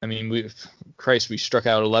I mean, we struck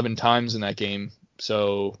out 11 times in that game,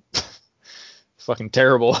 so fucking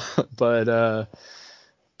terrible. But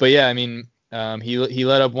yeah, I mean. He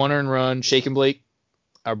let up 1 earned run. Shakin' Blake,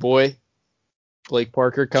 our boy, Blake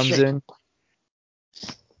Parker comes in.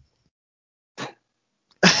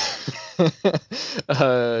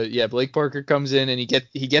 Blake Parker comes in and he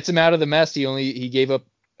gets him out of the mess. He gave up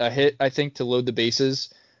a hit, I think, to load the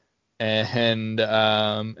bases, and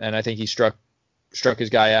I think he struck his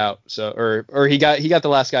guy out. So or he got the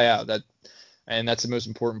last guy out. That's the most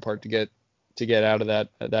important part to get out of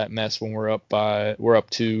that mess when we're up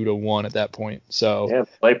 2-1 at that point. So yeah,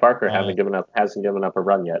 Blake Parker hasn't given up a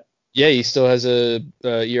run yet. Yeah, he still has a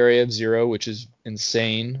ERA of 0, which is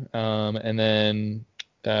insane. And then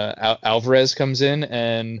Alvarez comes in,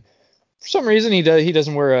 and for some reason he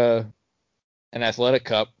doesn't wear an athletic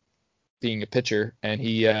cup, being a pitcher, and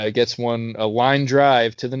he gets a line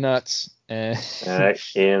drive to the nuts, and he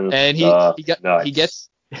gets in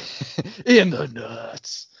the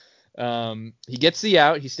nuts. He gets the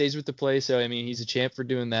out. He stays with the play, so I mean he's a champ for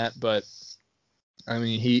doing that. But I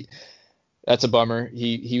mean that's a bummer.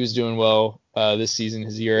 He was doing well this season.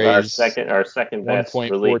 His ERA our second best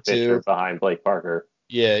relief pitcher behind Blake Parker.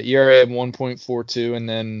 Yeah, ERA of 1.42, and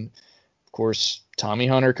then of course Tommy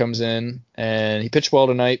Hunter comes in and he pitched well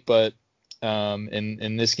tonight, but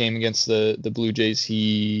in this game against the Blue Jays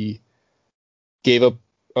he gave up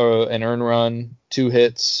an earned run, 2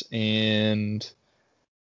 hits, and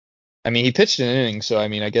I mean, he pitched an inning, so I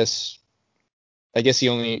mean, I guess they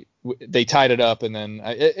tied it up, and then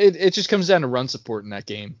it just comes down to run support in that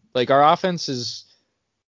game. Like our offense is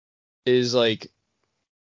like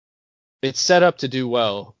it's set up to do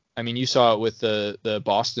well. I mean, you saw it with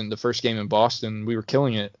the first game in Boston, we were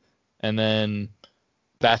killing it, and then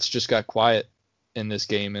bats just got quiet in this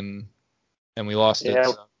game, and we lost it.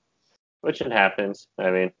 So. Which it happens. I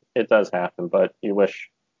mean, it does happen, but you wish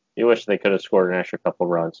they could have scored an extra couple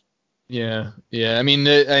runs. Yeah. I mean,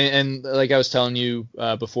 and like I was telling you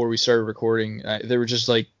before we started recording, there were just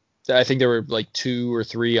I think there were like 2 or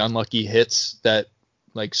 3 unlucky hits that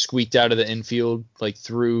like squeaked out of the infield, like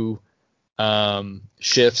through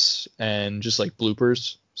shifts and just like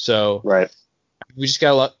bloopers. So right, we just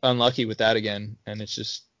got unlucky with that again, and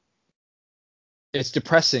it's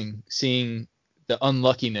depressing seeing the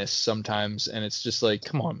unluckiness sometimes, and it's just like,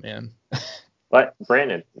 come on, man. But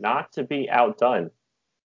Brandon, not to be outdone.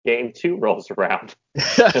 Game 2 rolls around.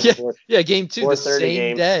 Game 2 the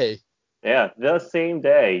same day. Yeah, the same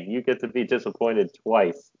day. You get to be disappointed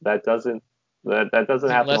twice. That doesn't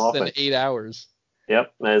happen less often. Than 8 hours.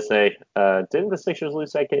 Yep. I say, didn't the Sixers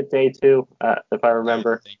lose that game day 2? If I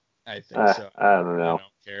remember. I think so. I don't know. I don't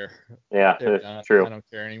care. Yeah, true. I don't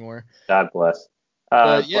care anymore. God bless.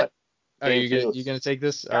 Are you gonna take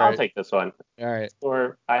this? Yeah, I'll take this one. All right.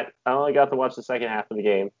 I only got to watch the second half of the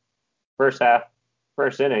game. First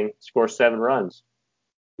inning, score 7 runs.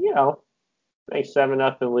 I think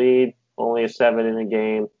 7-0 lead, only a 7 in the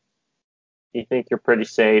game. You think you're pretty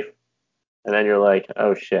safe, and then you're like,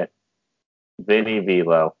 oh shit, Vinny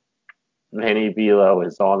Velo. Vinny Velo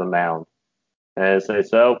is on the mound. And I say,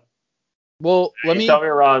 so, Well, let me tell me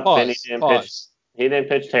wrong, Vinny pause. didn't pitch. Pause. He didn't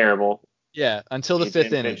pitch terrible. Yeah, until the He fifth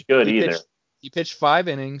didn't inning. pitch good either. He pitched 5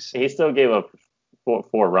 innings. He still gave up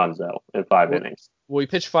four runs, though, in 5 innings. Well, he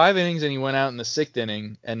pitched 5 innings and he went out in the 6th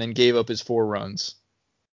inning and then gave up his 4 runs.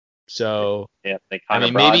 So, Yeah, they I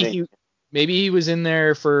kind mean, of maybe he was in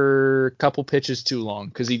there for a couple pitches too long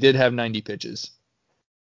because he did have 90 pitches.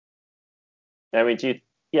 I mean,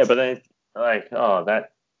 but then, like,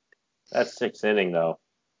 that 6th inning, though,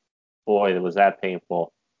 boy, was that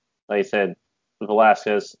painful. Like I said,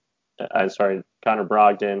 Velasquez, Connor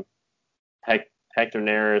Brogdon, Hector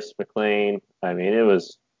Neris, McLean. I mean, it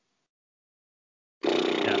was,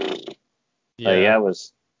 that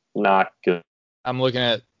was not good. I'm looking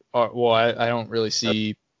at, I don't really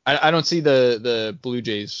see, I don't see the Blue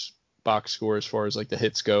Jays box score as far as like the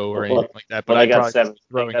hits go or anything like that. But I got probably seven.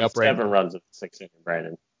 throwing I got up right 7 now. runs in the 6th inning,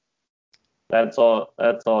 Brandon. That's all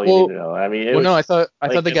you need to know. I mean, I thought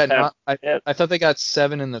they got I thought they got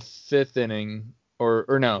 7 in the 5th inning or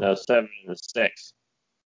no. No, 7 in the 6th.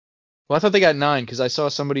 Well, I thought they got 9 because I saw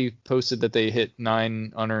somebody posted that they hit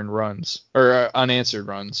 9 unearned runs or unanswered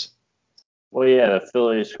runs. Well, yeah, the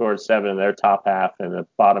Phillies scored 7 in their top half, and the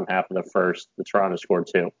bottom half of the first, the Toronto scored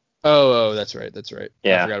 2. Oh, that's right.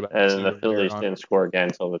 Yeah, I forgot about and the Phillies didn't score again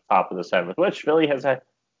until the top of the 7th, which Phillies had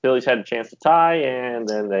a chance to tie, and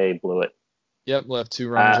then they blew it. Yep, left 2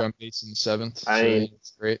 runners on base in the 7th. I mean,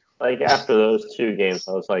 that's great. Like after those 2 games,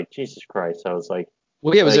 I was like, Jesus Christ! I was like,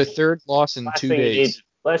 well, yeah, it was their 3rd loss in 2 days.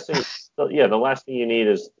 The last thing you need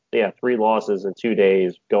is 3 losses in 2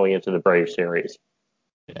 days going into the Braves series.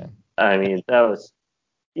 Yeah. I mean, that was,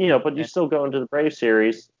 but you still go into the Braves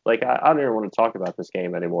series. Like, I don't even want to talk about this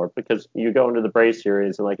game anymore because you go into the Braves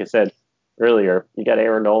series, and like I said earlier, you got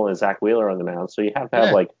Aaron Nola and Zach Wheeler on the mound, so you have to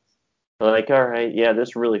have all right, yeah,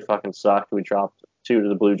 this really fucking sucked. We dropped 2 to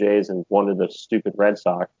the Blue Jays and 1 to the stupid Red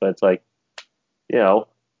Sox, but it's like, here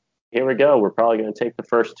we go. We're probably going to take the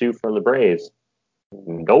first 2 from the Braves.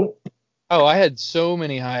 Nope. Oh, I had so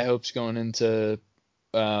many high hopes going into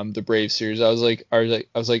the Braves series. I was like,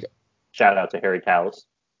 shout out to Harry Kalas.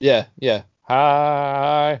 Yeah,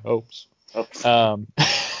 high hopes. Oops. We'll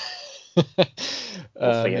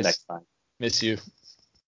see you next time. Miss you.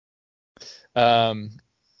 But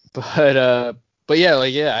yeah,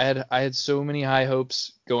 I had so many high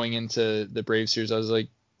hopes going into the Braves series. I was like,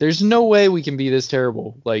 there's no way we can be this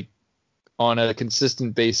terrible, like on a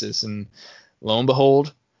consistent basis. And lo and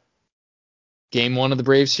behold, game 1 of the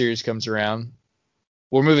Braves series comes around.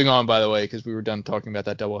 We're moving on, by the way, because we were done talking about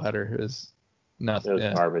that doubleheader. It was nothing. It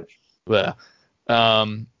was garbage. But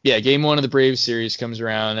game 1 of the Braves series comes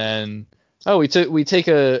around, and we take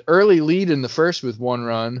a early lead in the first with 1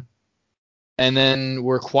 run, and then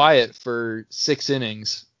we're quiet for 6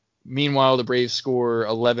 innings. Meanwhile, the Braves score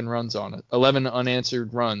 11 runs on it, 11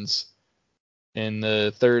 unanswered runs in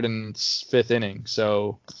the 3rd and 5th inning.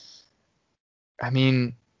 So, I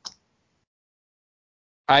mean,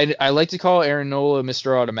 I like to call Aaron Nola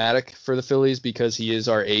Mr. Automatic for the Phillies because he is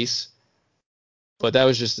our ace. But that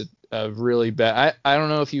was just a really bad. I don't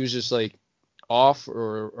know if he was just like off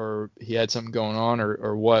or he had something going on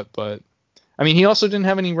or what. But I mean, he also didn't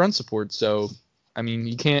have any run support. So I mean,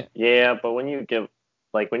 you can't. Yeah, but when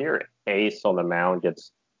your ace on the mound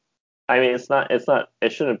gets, I mean,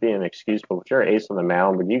 it shouldn't be an excuse. But with your ace on the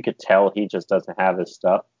mound, when you could tell he just doesn't have his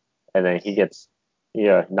stuff, and then he gets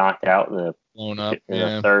knocked out in the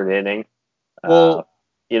 3rd inning. Well,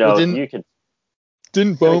 you could.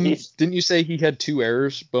 Didn't you say he had 2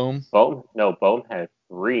 errors, Bohm? Bohm had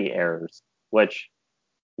 3 errors, which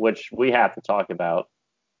we have to talk about.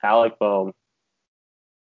 Alec Bohm.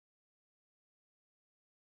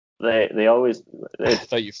 They always. I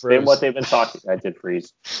thought you froze. What they've been talking. I did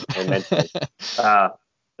freeze. I meant to.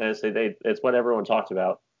 It's what everyone talks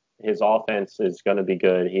about. His offense is going to be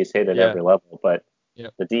good. He's hit at every level, but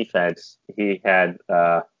the defense, he had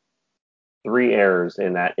 3 errors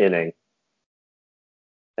in that inning.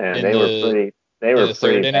 And they were pretty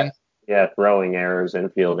 3rd inning? Yeah, throwing errors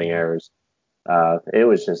and fielding errors. It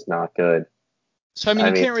was just not good. So I mean,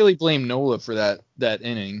 you can't really blame Nola for that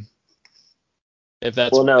inning. If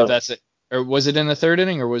that's it. Or was it in the 3rd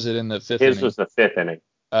inning or was it in the 5th inning? His was the 5th inning.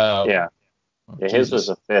 Oh. Yeah. His was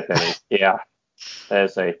the 5th inning. Yeah.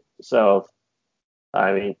 So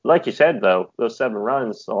I mean, like you said though, those 7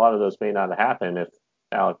 runs, a lot of those may not have happened if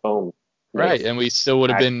Alec Bohm. Right, and we still would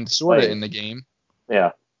have been sort of in the game.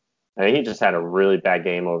 Yeah. I mean, he just had a really bad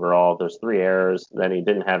game overall. There's 3 errors. Then he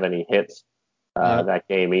didn't have any hits that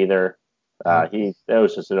game either. That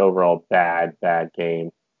was just an overall bad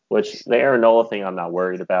game. Which the Aaron Nola thing, I'm not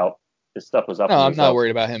worried about. his stuff was up No, in the I'm not zone.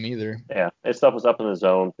 worried about him either. Yeah, his stuff was up in the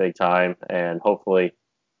zone big time, and hopefully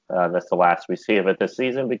that's the last we see of it this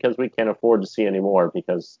season because we can't afford to see any more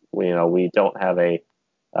because we don't have a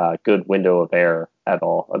good window of error at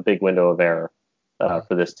all, a big window of error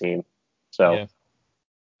for this team. So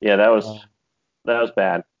yeah, that was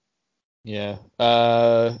bad. Yeah.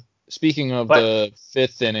 Speaking of But the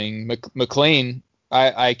fifth inning, McLean,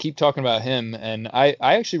 I keep talking about him, and I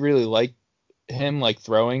actually really like him, like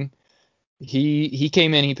throwing. He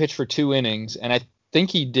came in, he pitched for 2 innings, and I think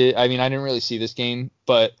he did. I mean, I didn't really see this game,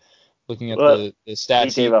 but looking at the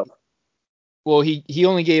stats, he gave up. Well, he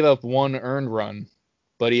only gave up 1 earned run,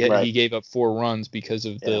 but he Right. gave up 4 runs because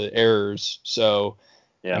of the errors. So,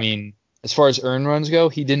 Yeah. I mean, as far as earned runs go,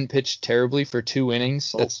 he didn't pitch terribly for 2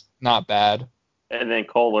 innings. That's not bad. And then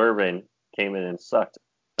Cole Irvin came in and sucked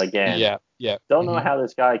again. Yeah. Don't know how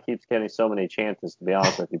this guy keeps getting so many chances, to be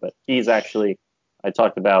honest with you, but he's actually, I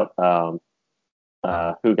talked about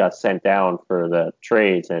who got sent down for the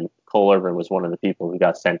trades, and Cole Irvin was one of the people who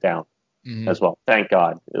got sent down as well. Thank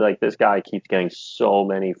God. Like, this guy keeps getting so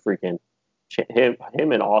many freaking, him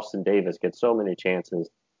and Austin Davis get so many chances.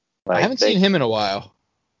 Like, I haven't seen him in a while.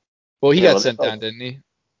 Well, he got sent down, didn't he?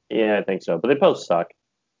 Yeah, I think so. But they both suck.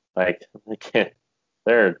 Like,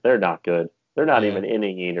 they're not good. They're not even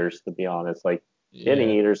inning eaters, to be honest. Like, inning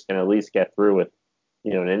eaters can at least get through with,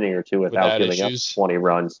 an inning or two without giving issues. up 20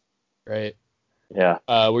 runs. Right. Yeah.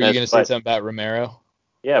 Were you going to say something about Romero?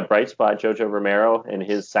 Yeah, bright spot, Jojo Romero and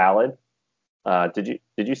his salad. Did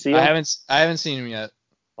you see him? I haven't seen him yet.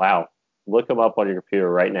 Wow. Look him up on your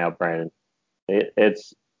computer right now, Brandon.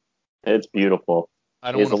 It's beautiful.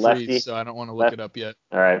 I don't want to freeze, so I don't want to look it up yet.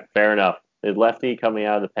 All right, fair enough. The lefty coming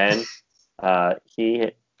out of the pen.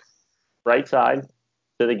 He right side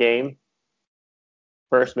to the game.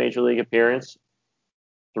 First major league appearance.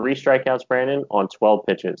 3 strikeouts, Brandon, on 12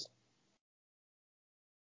 pitches.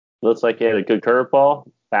 Looks like he had a good curveball.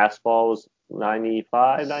 Fastball was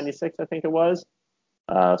 95, 96, I think it was.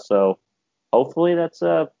 So hopefully that's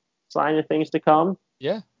a sign of things to come.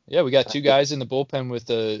 Yeah, we got 2 guys in the bullpen with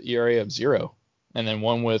the ERA of 0, and then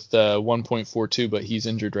one with 1.42, but he's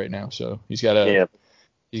injured right now, so he's got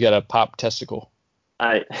a pop testicle.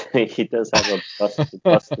 He does have a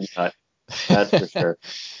busted nut, that's for sure.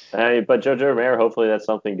 But Jojo Romero, hopefully that's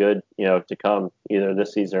something good, to come either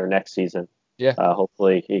this season or next season. Yeah.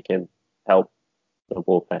 Hopefully he can help the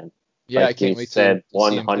bullpen. Yeah, I can't wait to said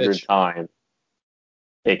see him 100 pitch. times.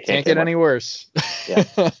 It can't get any worse. Yeah,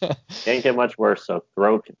 can't get much worse. So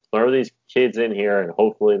throw these kids in here and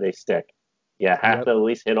hopefully they stick. Yeah, have to at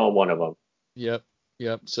least hit on one of them. Yep.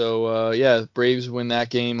 So Braves win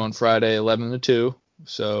that game on Friday, 11-2.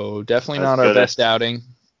 So definitely not our best outing.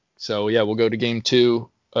 So yeah, we'll go to game 2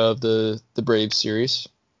 of the Braves series.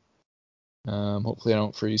 Hopefully I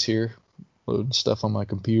don't freeze here, loading stuff on my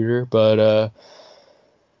computer. But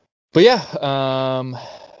yeah,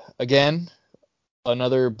 again,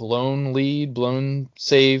 another blown lead, blown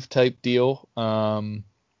save type deal. I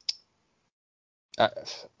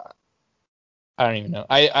don't even know.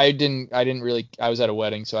 I didn't really. I was at a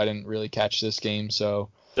wedding, so I didn't really catch this game. So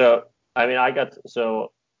I mean, I got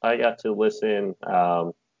to listen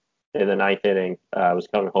in the 9th inning. I was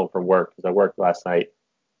coming home from work because I worked last night.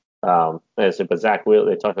 But Zach Wheeler,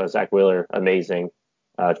 they talked about Zach Wheeler, amazing.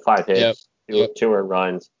 5 hits, 2 earned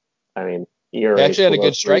runs. I mean, he actually had a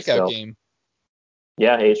good strikeout game.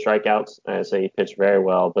 Yeah, 8 strikeouts. I say he pitched very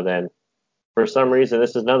well, but then for some reason,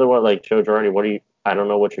 this is another one like Joe Girardi. I don't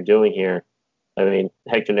know what you're doing here. I mean,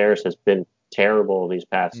 Hector Neris has been terrible his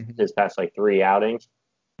past like 3 outings,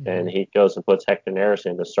 and he goes and puts Hector Neris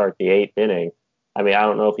in to start the 8th inning. I mean, I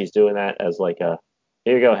don't know if he's doing that as like a,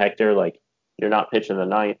 here you go, Hector, like, you're not pitching the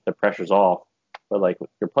 9th, the pressure's off. But, like,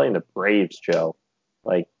 you're playing the Braves, Joe.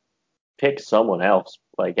 Like, pick someone else,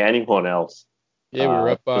 like anyone else. Yeah, we were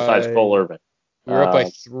up by... Besides Cole Irvin. We were up by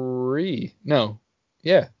 3. No.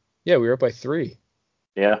 Yeah, we were up by 3.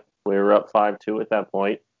 Yeah, we were up 5-2 at that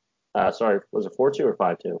point. Sorry, was it 4-2 or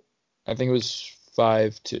 5-2? I think it was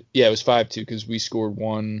 5-2. Yeah, it was 5-2 because we scored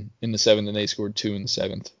 1 in the 7th and they scored 2 in the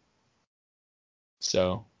 7th.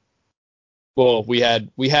 So... Well, we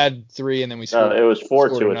had 3 and then we scored. It was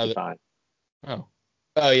 4-2 at the time.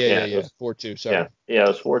 Oh, yeah. 4-2. Sorry. Yeah, it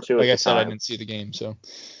was 4-2. Like I said, I didn't see the game, so.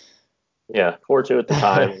 Yeah, 4-2 at the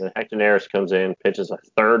time. And then Hector Neris comes in, pitches a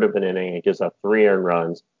third of an inning, and gives up 3 earned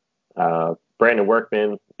runs. Brandon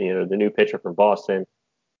Workman, the new pitcher from Boston.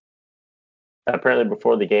 Apparently,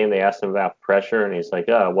 before the game, they asked him about pressure, and he's like,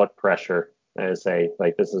 what pressure? And I say,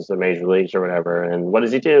 like, this is the major leagues or whatever. And what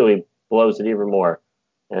does he do? He blows it even more.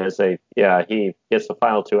 And I say, yeah, he gets the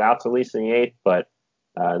final 2 outs at least in the 8th, but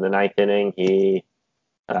in the 9th inning, he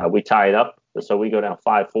we tie it up. So we go down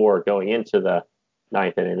 5-4 going into the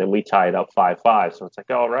ninth inning, and then we tie it up 5-5. So it's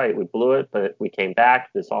like, all right, we blew it, but we came back.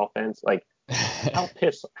 This offense, like, how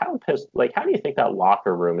pissed, like, how do you think that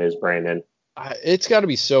locker room is, Brandon? It's got to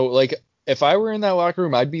be so, like, if I were in that locker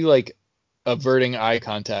room, I'd be like averting eye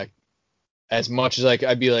contact as much as like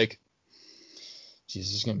I'd be like, geez,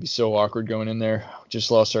 this is gonna be so awkward going in there.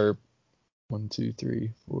 Just lost our 1, 2,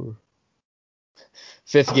 3, 4,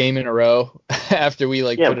 5th game in a row after we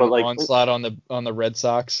put an onslaught on the Red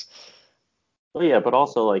Sox. Well, yeah, but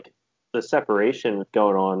also like the separation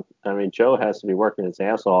going on. I mean, Joe has to be working his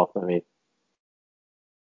ass off. I mean,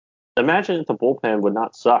 imagine if the bullpen would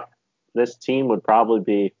not suck. This team would probably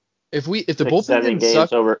be if the bullpen didn't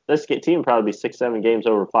suck over. This team would probably be 6-7 games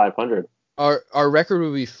over 500. Our record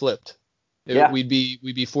would be flipped. Yeah. We'd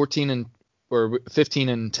be 14 or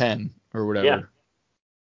 15-10 or whatever. Yeah.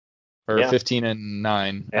 Or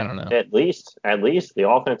 15-9. I don't know. At least the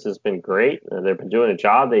offense has been great. They've been doing a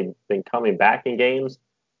job. They've been coming back in games,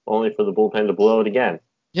 only for the bullpen to blow it again.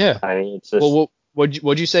 Yeah. I mean, it's just. Well,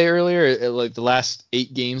 what'd you say earlier? Like the last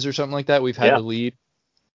 8 games or something like that, we've had the lead.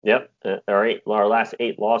 Yep. Our last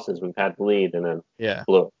 8 losses, we've had the lead, and then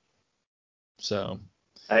blew it. So.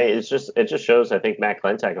 It just shows, I think, Matt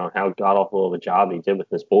Klentak on how god awful of a job he did with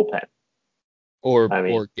this bullpen.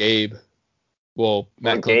 Or Gabe. Well,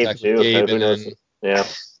 Matt Klentak with Gabe, and then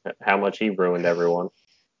how much he ruined everyone.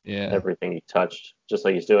 Yeah, everything he touched, just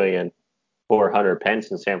like he's doing in 400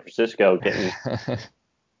 Pence in San Francisco, getting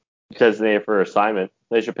designated for assignment.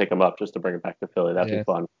 They should pick him up just to bring him back to Philly. That'd be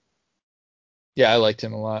fun. Yeah, I liked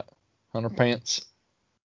him a lot. Underpants.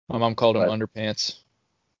 My mom called him Underpants.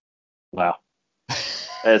 Wow.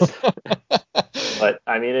 But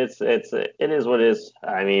I mean, it is what it is.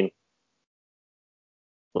 I mean,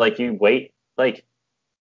 like, you wait, like,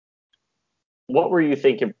 what were you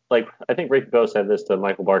thinking? Like, I think Rick Go said this to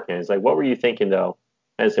Michael Barkan. He's like, what were you thinking though?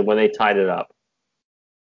 And said when they tied it up.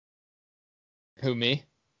 Who, me?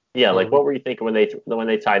 Yeah, like, what were you thinking when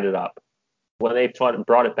they tied it up? When they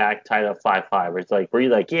brought it back, tied it up 5-5. It's like, were you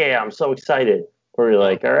like, yeah, I'm so excited? Or were you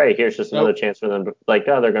like, all right, here's just another chance for them. Like,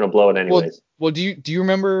 oh, they're gonna blow it anyways. Well, do you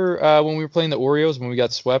remember when we were playing the Orioles when we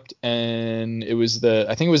got swept, and I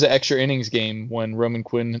think it was the extra innings game when Roman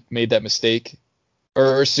Quinn made that mistake,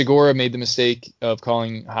 or Segura made the mistake of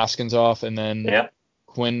calling Hoskins off, and then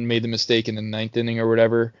Quinn made the mistake in the 9th inning or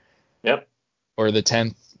whatever. Yep. Or the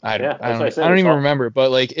 10th. I don't even remember,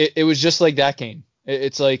 but like it was just like that game.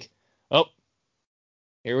 It's like, oh,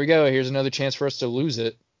 here we go. Here's another chance for us to lose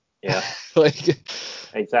it. Yeah. Like.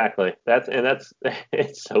 Exactly.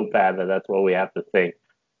 It's so bad that's what we have to think.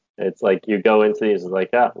 It's like you go into these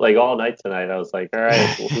like all night tonight. I was like, all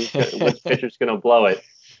right, which pitcher's gonna blow it?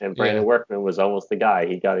 And Brandon Workman was almost the guy.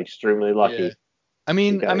 He got extremely lucky. Yeah. I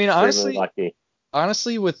mean,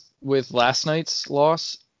 honestly, with last night's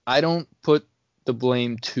loss, I don't put the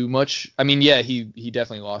blame too much. I mean, yeah, he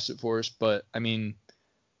definitely lost it for us, but I mean,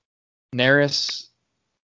 Neris,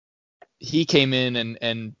 he came in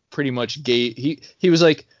and pretty much gave he was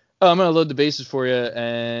like, oh, I'm gonna load the bases for you,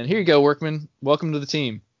 and here you go, Workman, welcome to the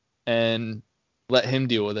team, and let him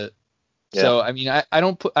deal with it. Yeah. So I mean, I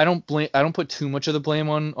don't put too much of the blame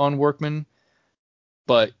on Workman,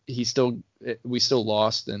 but we still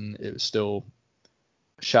lost, and it was still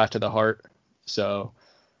a shot to the heart. So,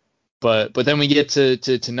 but then we get to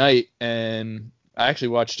tonight, and I actually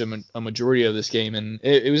watched a majority of this game, and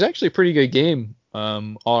it was actually a pretty good game.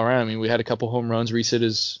 All around. I mean, we had a couple home runs. Reese hit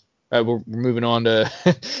is. We're moving on to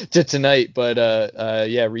to tonight, but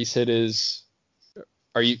Reese hit is.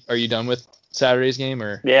 Are you done with Saturday's game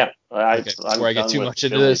or? Yeah, before I get too much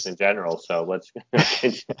into this in general, so let's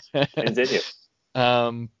continue.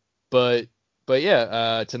 But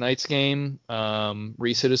yeah, tonight's game,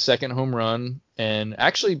 Reese hit his 2nd home run, and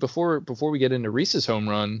actually before we get into Reese's home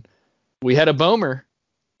run, we had a bomer.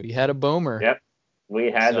 Yep. We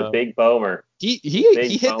had a big bomer. He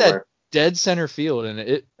hit that dead center field,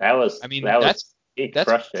 and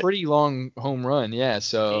that's pretty long home run. Yeah.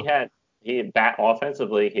 So he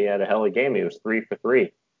offensively, he had a hell of a game. He was 3 for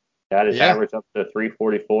 3. Got his average up to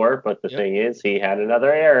 344. But the thing is, he had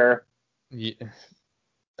another error. Yeah.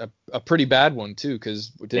 A pretty bad one too, because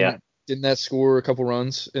didn't that score a couple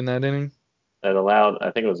runs in that inning? I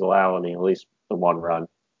think it was allowing at least the 1 run.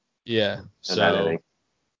 Yeah. In that inning.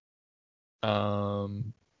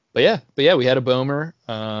 But yeah, we had a bomer.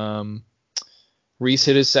 Reese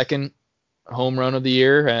hit his 2nd home run of the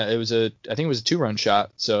year. I think it was a 2-run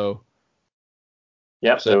shot. So.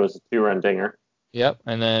 Yep, it was a 2-run dinger. Yep,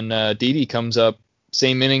 and then Didi comes up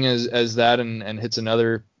same inning as that and hits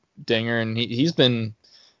another dinger, and he's been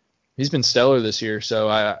He's been stellar this year, so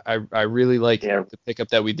I really like Yeah. the pickup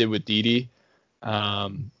that we did with Didi a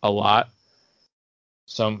lot.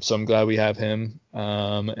 So I'm glad we have him.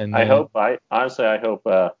 And I then, hope. I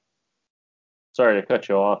hope. Sorry to cut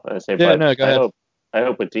you off. yeah, no, go ahead. I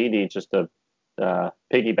hope with Didi, just to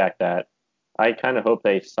piggyback that, I kind of hope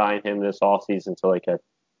they sign him this offseason to like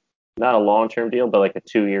not a long-term deal, but like a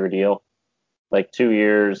 2-year deal, like 2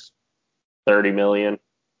 years, 30 million,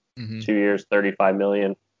 Mm-hmm. 2 years, 35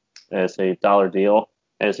 million as a dollar deal,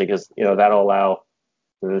 and because that'll allow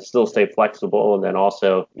them to still stay flexible, and then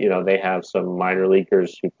also they have some minor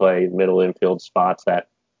leaguers who play middle infield spots that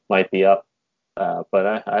might be up.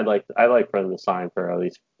 But I'd like for them to sign for at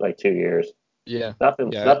least like 2 years. Yeah.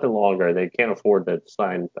 Nothing Yeah. nothing longer. They can't afford to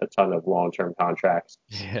sign a ton of long-term contracts.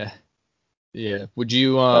 Yeah. Yeah. Would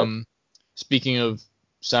you But speaking of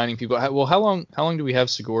signing people, how long do we have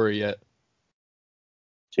Segura yet?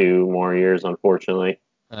 2 more years, unfortunately.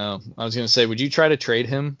 I was gonna say, would you try to trade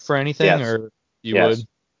him for anything, Yes. or you Yes.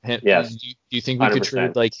 would? Do Yes. you think we could 100%.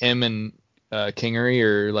 trade like him and Kingery,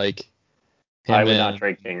 or like him I would not and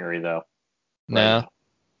trade Kingery though. no? Right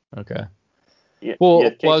now. Okay. Yeah, Well, yeah,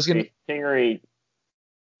 I was gonna. Kingery,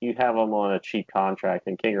 you have him on a cheap contract,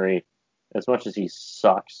 and Kingery, as much as he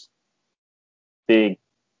sucks, big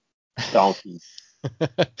donkey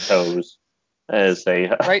toes, as a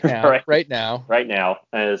Right now, right now. right now,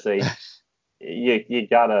 as a you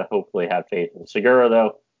gotta hopefully have faith in Segura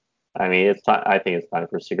though. I mean, it's time. I think it's time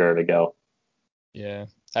for Segura to go. Yeah,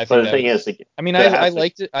 I But think the that thing was. is, I mean, that I has to,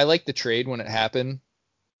 liked it. I liked the trade when it happened,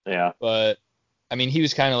 yeah, but I mean, he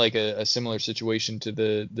was kind of like a similar situation to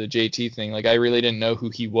the JT thing. Like, I really didn't know who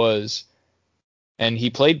he was, and he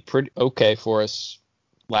played pretty okay for us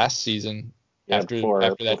last season yeah. after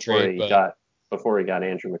that trade. But Before he got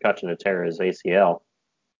Andrew McCutchen to tear his ACL.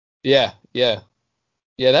 yeah, yeah,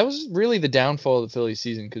 yeah, that was really the downfall of the Phillies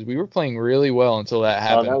season, because we were playing really well until that Oh,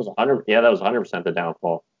 happened. that was 100. Yeah, that was 100% the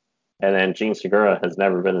downfall. And then Gene Segura has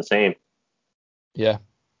never been the same. Yeah.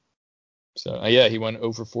 So yeah, he went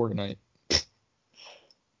over 4 tonight.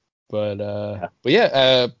 But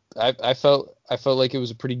yeah, I felt like it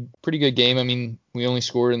was a pretty good game. I mean, we only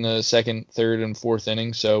scored in the second, third, and fourth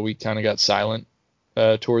inning, so we kind of got silent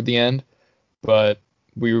toward the end. But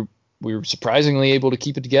we were surprisingly able to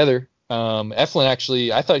keep it together. Eflin,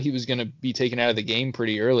 actually, I thought he was going to be taken out of the game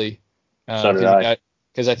pretty early, So did I.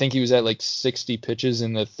 because I think he was at like 60 pitches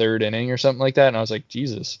in the third inning or something like that, and I was like,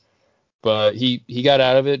 Jesus. But he got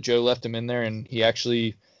out of it. Joe left him in there, and he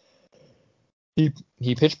actually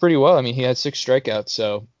he pitched pretty well. I mean, he had 6 strikeouts,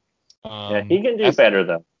 so Yeah, he can do better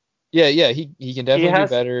though. yeah, he can definitely do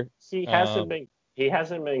better. He hasn't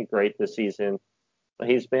been great this season.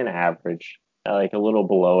 He's been average, like a little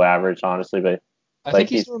below average, honestly. But I like think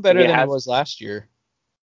he's doing better than he was last year.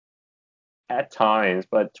 At times,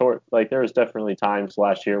 but there was definitely times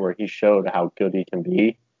last year where he showed how good he can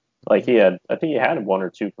be. Like I think he had 1 or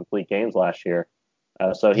 2 complete games last year.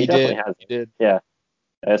 So he definitely has. He did. Yeah,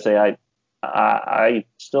 I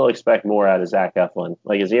still expect more out of Zach Eflin.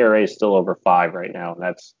 Like his ERA is still over 5 right now, and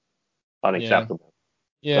that's unacceptable.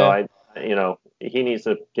 Yeah. So he needs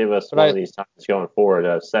to give us But one of these times going forward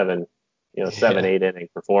a 7, Yeah. 8 inning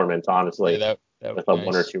performance. Honestly, Yeah, that with would a be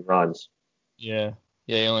 1 or nice. 2 runs. Yeah.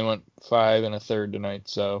 Yeah, he only went 5 1/3 tonight,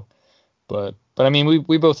 so but I mean,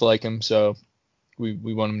 we both like him, so we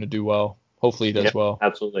want him to do well. Hopefully he does Yep, well.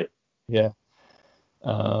 absolutely. Yeah.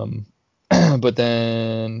 But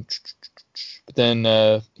then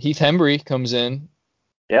Heath Hembry comes in.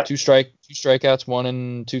 Yep. 2 strikeouts,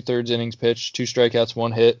 1 2/3 innings pitched, 2 strikeouts,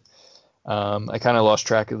 1 hit. I kind of lost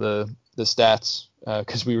track of the stats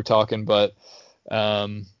because we were talking, but yeah,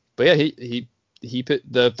 he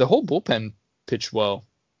the whole bullpen pitched well.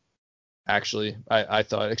 Actually, I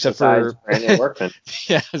thought, except Besides for Brandon Workman.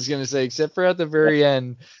 yeah, I was gonna say, except for at the very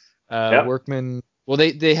end, Yep. Workman. Well,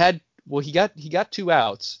 they had he got 2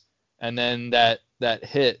 outs, and then that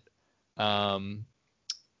hit.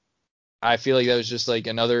 I feel like that was just like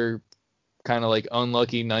another kind of like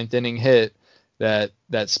unlucky 9th inning hit that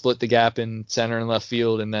split the gap in center and left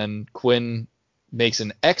field, and then Quinn makes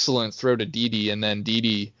an excellent throw to Didi, and then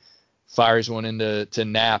Didi fires one into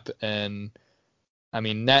Knapp, and I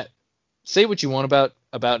mean, Knapp, say what you want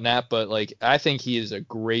about Knapp, but like I think he is a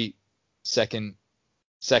great second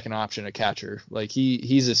option at catcher. Like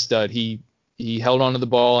he's a stud. He held onto the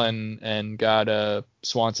ball and got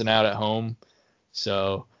Swanson out at home.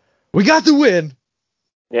 So we got the win.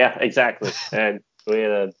 Yeah, exactly. And we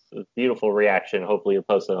had a beautiful reaction. Hopefully you'll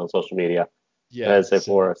post it on social media. Yeah, As it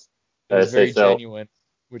for us. It was very So, genuine,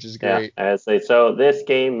 which is great. Yeah, so this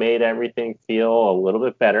game made everything feel a little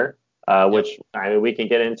bit better. Which I mean we can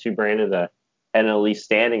get into, Brandon, NL East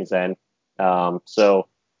standings then. So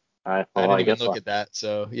I didn't even guess look at that.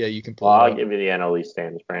 So yeah, you can pull well, it I'll up. give you the NL East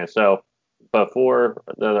standings, Brandon. So before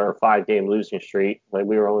our 5-game losing streak, like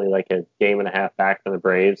we were only like a game and a half back from the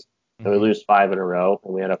Braves, and we Mhm. lose 5 in a row,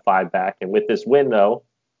 and we had a 5 back. And with this win, though,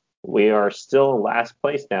 we are still in last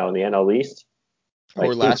place now in the NL East.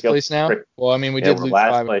 We're last place now. Well, I mean, we did we're lose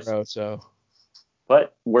last 5 place. in a row, so.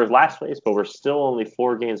 But we're last place, but we're still only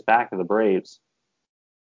 4 games back of the Braves.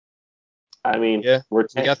 I mean, Yeah, we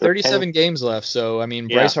got 37 games left, so I mean,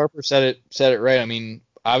 Bryce Harper said it right. I mean,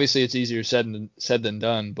 obviously it's easier said than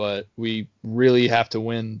done, but we really have to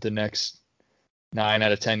win the next 9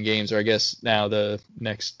 out of 10 games, or I guess now the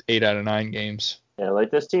next 8 out of 9 games. Yeah, like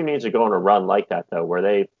this team needs to go on a run like that though, where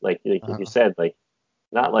they like you said, like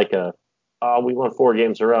not like we won 4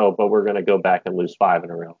 games in a row, but we're gonna go back and lose 5 in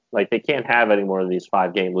a row. Like they can't have any more of these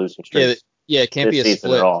 5-game losing streaks. Yeah, it can't this be a season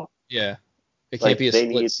split. at all. Yeah, it can't Like be a they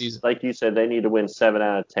split need, season. like you said, they need to win 7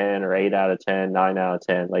 out of 10 or 8 out of 10, 9 out of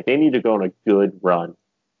 10. Like they need to go on a good run,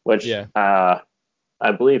 which I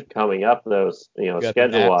believe coming up those,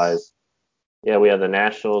 schedule wise, we have the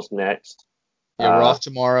Nationals next. Yeah, we're off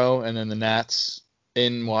tomorrow, and then the Nats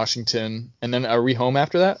in Washington, and then are we home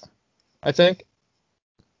after that? I think.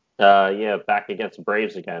 Back against the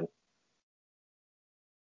Braves again.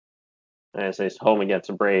 And I say it's home against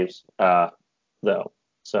the Braves, though.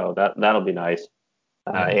 So that'll be nice.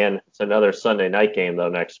 And it's another Sunday night game though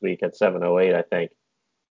next week at 7:08, I think.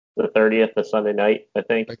 The 30th, the Sunday night, I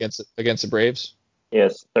think. Against the Braves.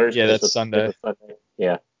 Yes, Thursday. Yeah, that's Sunday.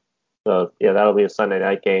 Yeah. So that'll be a Sunday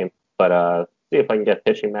night game. But see if I can get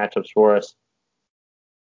pitching matchups for us.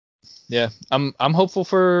 Yeah, I'm hopeful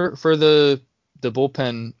for the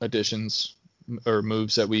bullpen additions or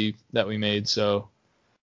moves that we made. So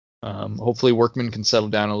hopefully Workman can settle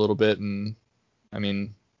down a little bit, and I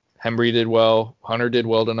mean Hembree did well, Hunter did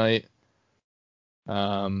well tonight.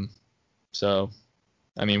 So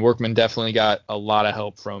I mean Workman definitely got a lot of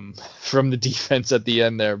help from the defense at the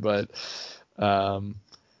end there, but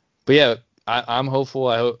yeah, I'm hopeful.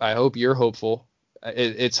 I hope you're hopeful.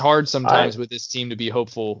 It's hard sometimes with this team to be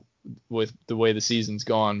hopeful with the way the season's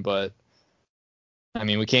gone, but I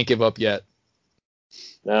mean, we can't give up yet.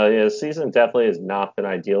 No, the season definitely has not been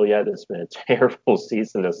ideal yet. It's been a terrible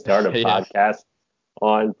season to start a podcast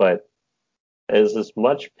on, but as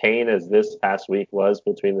much pain as this past week was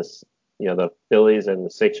between the Phillies and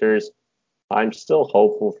the Sixers, I'm still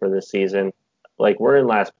hopeful for this season. Like we're in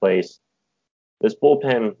last place. This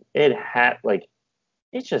bullpen,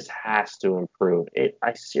 it just has to improve.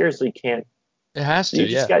 I seriously can't. It has to.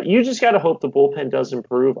 You just got to hope the bullpen does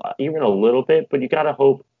improve even a little bit, but you got to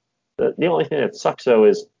hope. The only thing that sucks though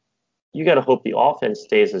is you got to hope the offense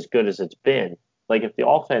stays as good as it's been. Like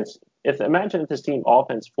imagine if this team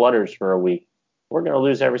offense flutters for a week, we're going to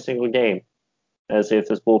lose every single game. As if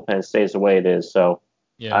this bullpen stays the way it is. So,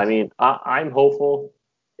 I mean, I'm hopeful.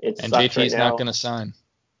 And JT's not going to sign.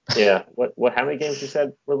 Yeah. What? How many games you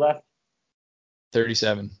said were left?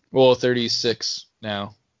 37. Well, 36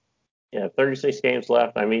 now. Yeah, 36 games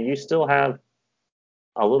left. I mean, you still have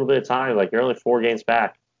a little bit of time. Like you're only 4 games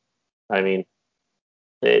back. I mean,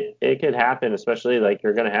 it could happen, especially like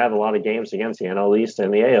you're going to have a lot of games against the NL East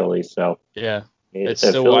and the AL East. So yeah, it's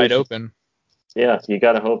still wide open. Yeah, you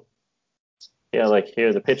got to hope. Yeah, like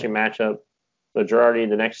here the pitching matchup. So Girardi,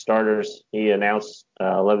 the next starters, he announced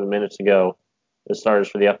 11 minutes ago the starters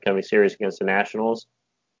for the upcoming series against the Nationals.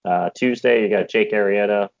 Tuesday you got Jake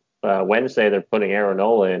Arrieta. Wednesday they're putting Aaron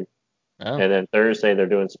Nola in, and then Thursday they're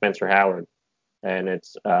doing Spencer Howard, and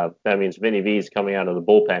it's that means Vinny V's coming out of the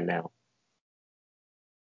bullpen now.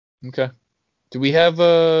 Okay. Do we have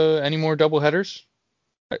any more doubleheaders?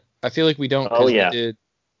 I feel like we don't. Oh yeah. We did.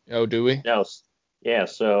 Oh, do we? No. Yeah.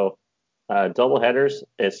 So doubleheaders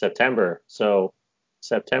is September. So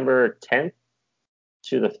September 10th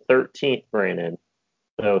to the 13th, Brandon.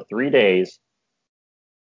 So 3 days.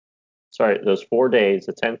 Sorry, those 4 days,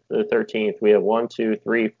 the 10th to the 13th. We have 1, 2,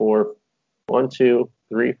 3, 4, 1, 2,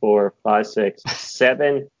 3, 4, 5, 6,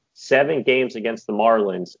 7 games against the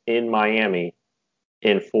Marlins in Miami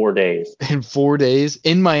in 4 days. In 4 days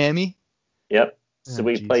in Miami? Yep. So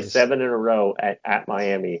we play 7 in a row at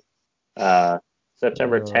Miami.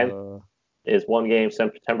 September 10th is 1 game.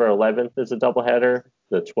 September 11th is a doubleheader.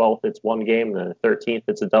 The 12th it's 1 game. The 13th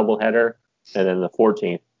it's a doubleheader, and then the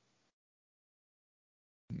 14th.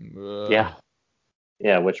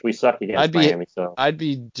 Yeah, which we suck against Miami. So I'd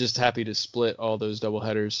be just happy to split all those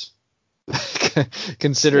doubleheaders,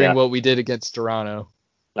 considering what we did against Toronto.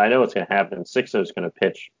 I know what's going to happen. Sixto's going to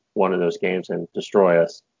pitch one of those games and destroy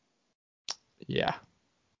us. Yeah.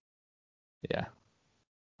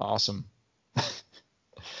 Awesome.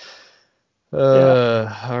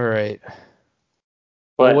 All right.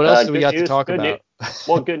 But Well, what else do we good got to news, talk good about?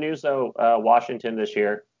 Well, good news though. Washington this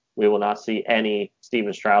year, we will not see any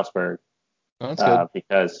Steven Strasburg Oh, that's good.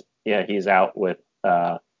 because he's out for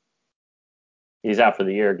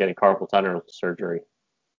the year getting carpal tunnel surgery.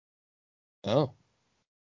 Oh.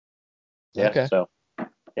 Yeah. Okay. So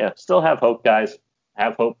still have hope, guys.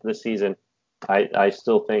 Have hope this season. I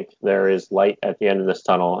still think there is light at the end of this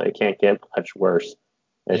tunnel. It can't get much worse.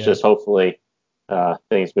 It's just hopefully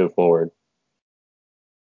things move forward.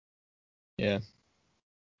 Yeah.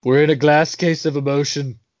 We're in a glass case of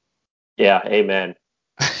emotion. Yeah. Amen.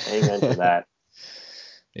 Amen to that.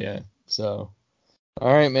 Yeah. So,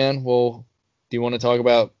 all right, man. Well, do you want to talk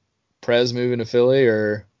about Prez moving to Philly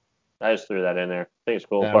or? I just threw that in there. I think it's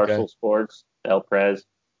cool. Yeah, okay. Barstool Sports, El Prez.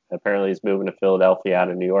 Apparently he's moving to Philadelphia out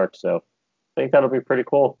of New York, so I think that'll be pretty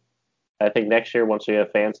cool. I think next year, once we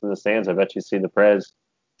have fans in the stands, I bet you see the Prez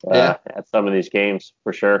at some of these games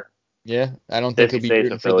for sure. Yeah, I don't think If he he'll be stays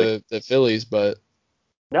rooting in for Philly. the Phillies, but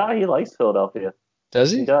No, he likes Philadelphia.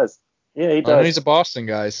 does He he? does. Yeah, he I know does. he's a Boston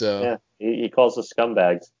guy, so Yeah, he calls us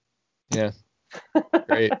scumbags. yeah,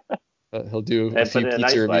 great. He'll do a But few in a pizza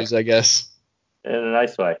nice way. reviews, I guess. In a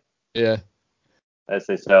nice way. Yeah. I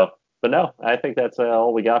say so. But no, I think that's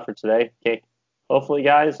all we got for today. Okay. Hopefully,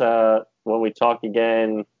 guys, when we talk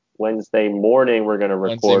again Wednesday morning, we're going to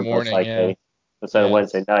Wednesday record most morning, likely instead of yeah.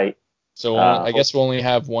 Wednesday night. So I guess we'll only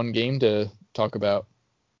have one game to talk about.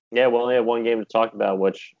 Yeah, we'll only have one game to talk about,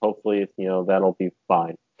 which hopefully, that'll be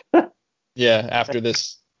fine. Yeah, after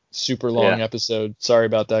this super long Yeah. episode. Sorry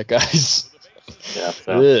about that, guys. Yeah.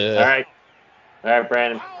 So, Ugh. all right,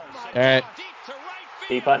 Brandon. All right.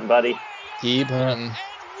 Keep hunting, buddy. Keep hunting.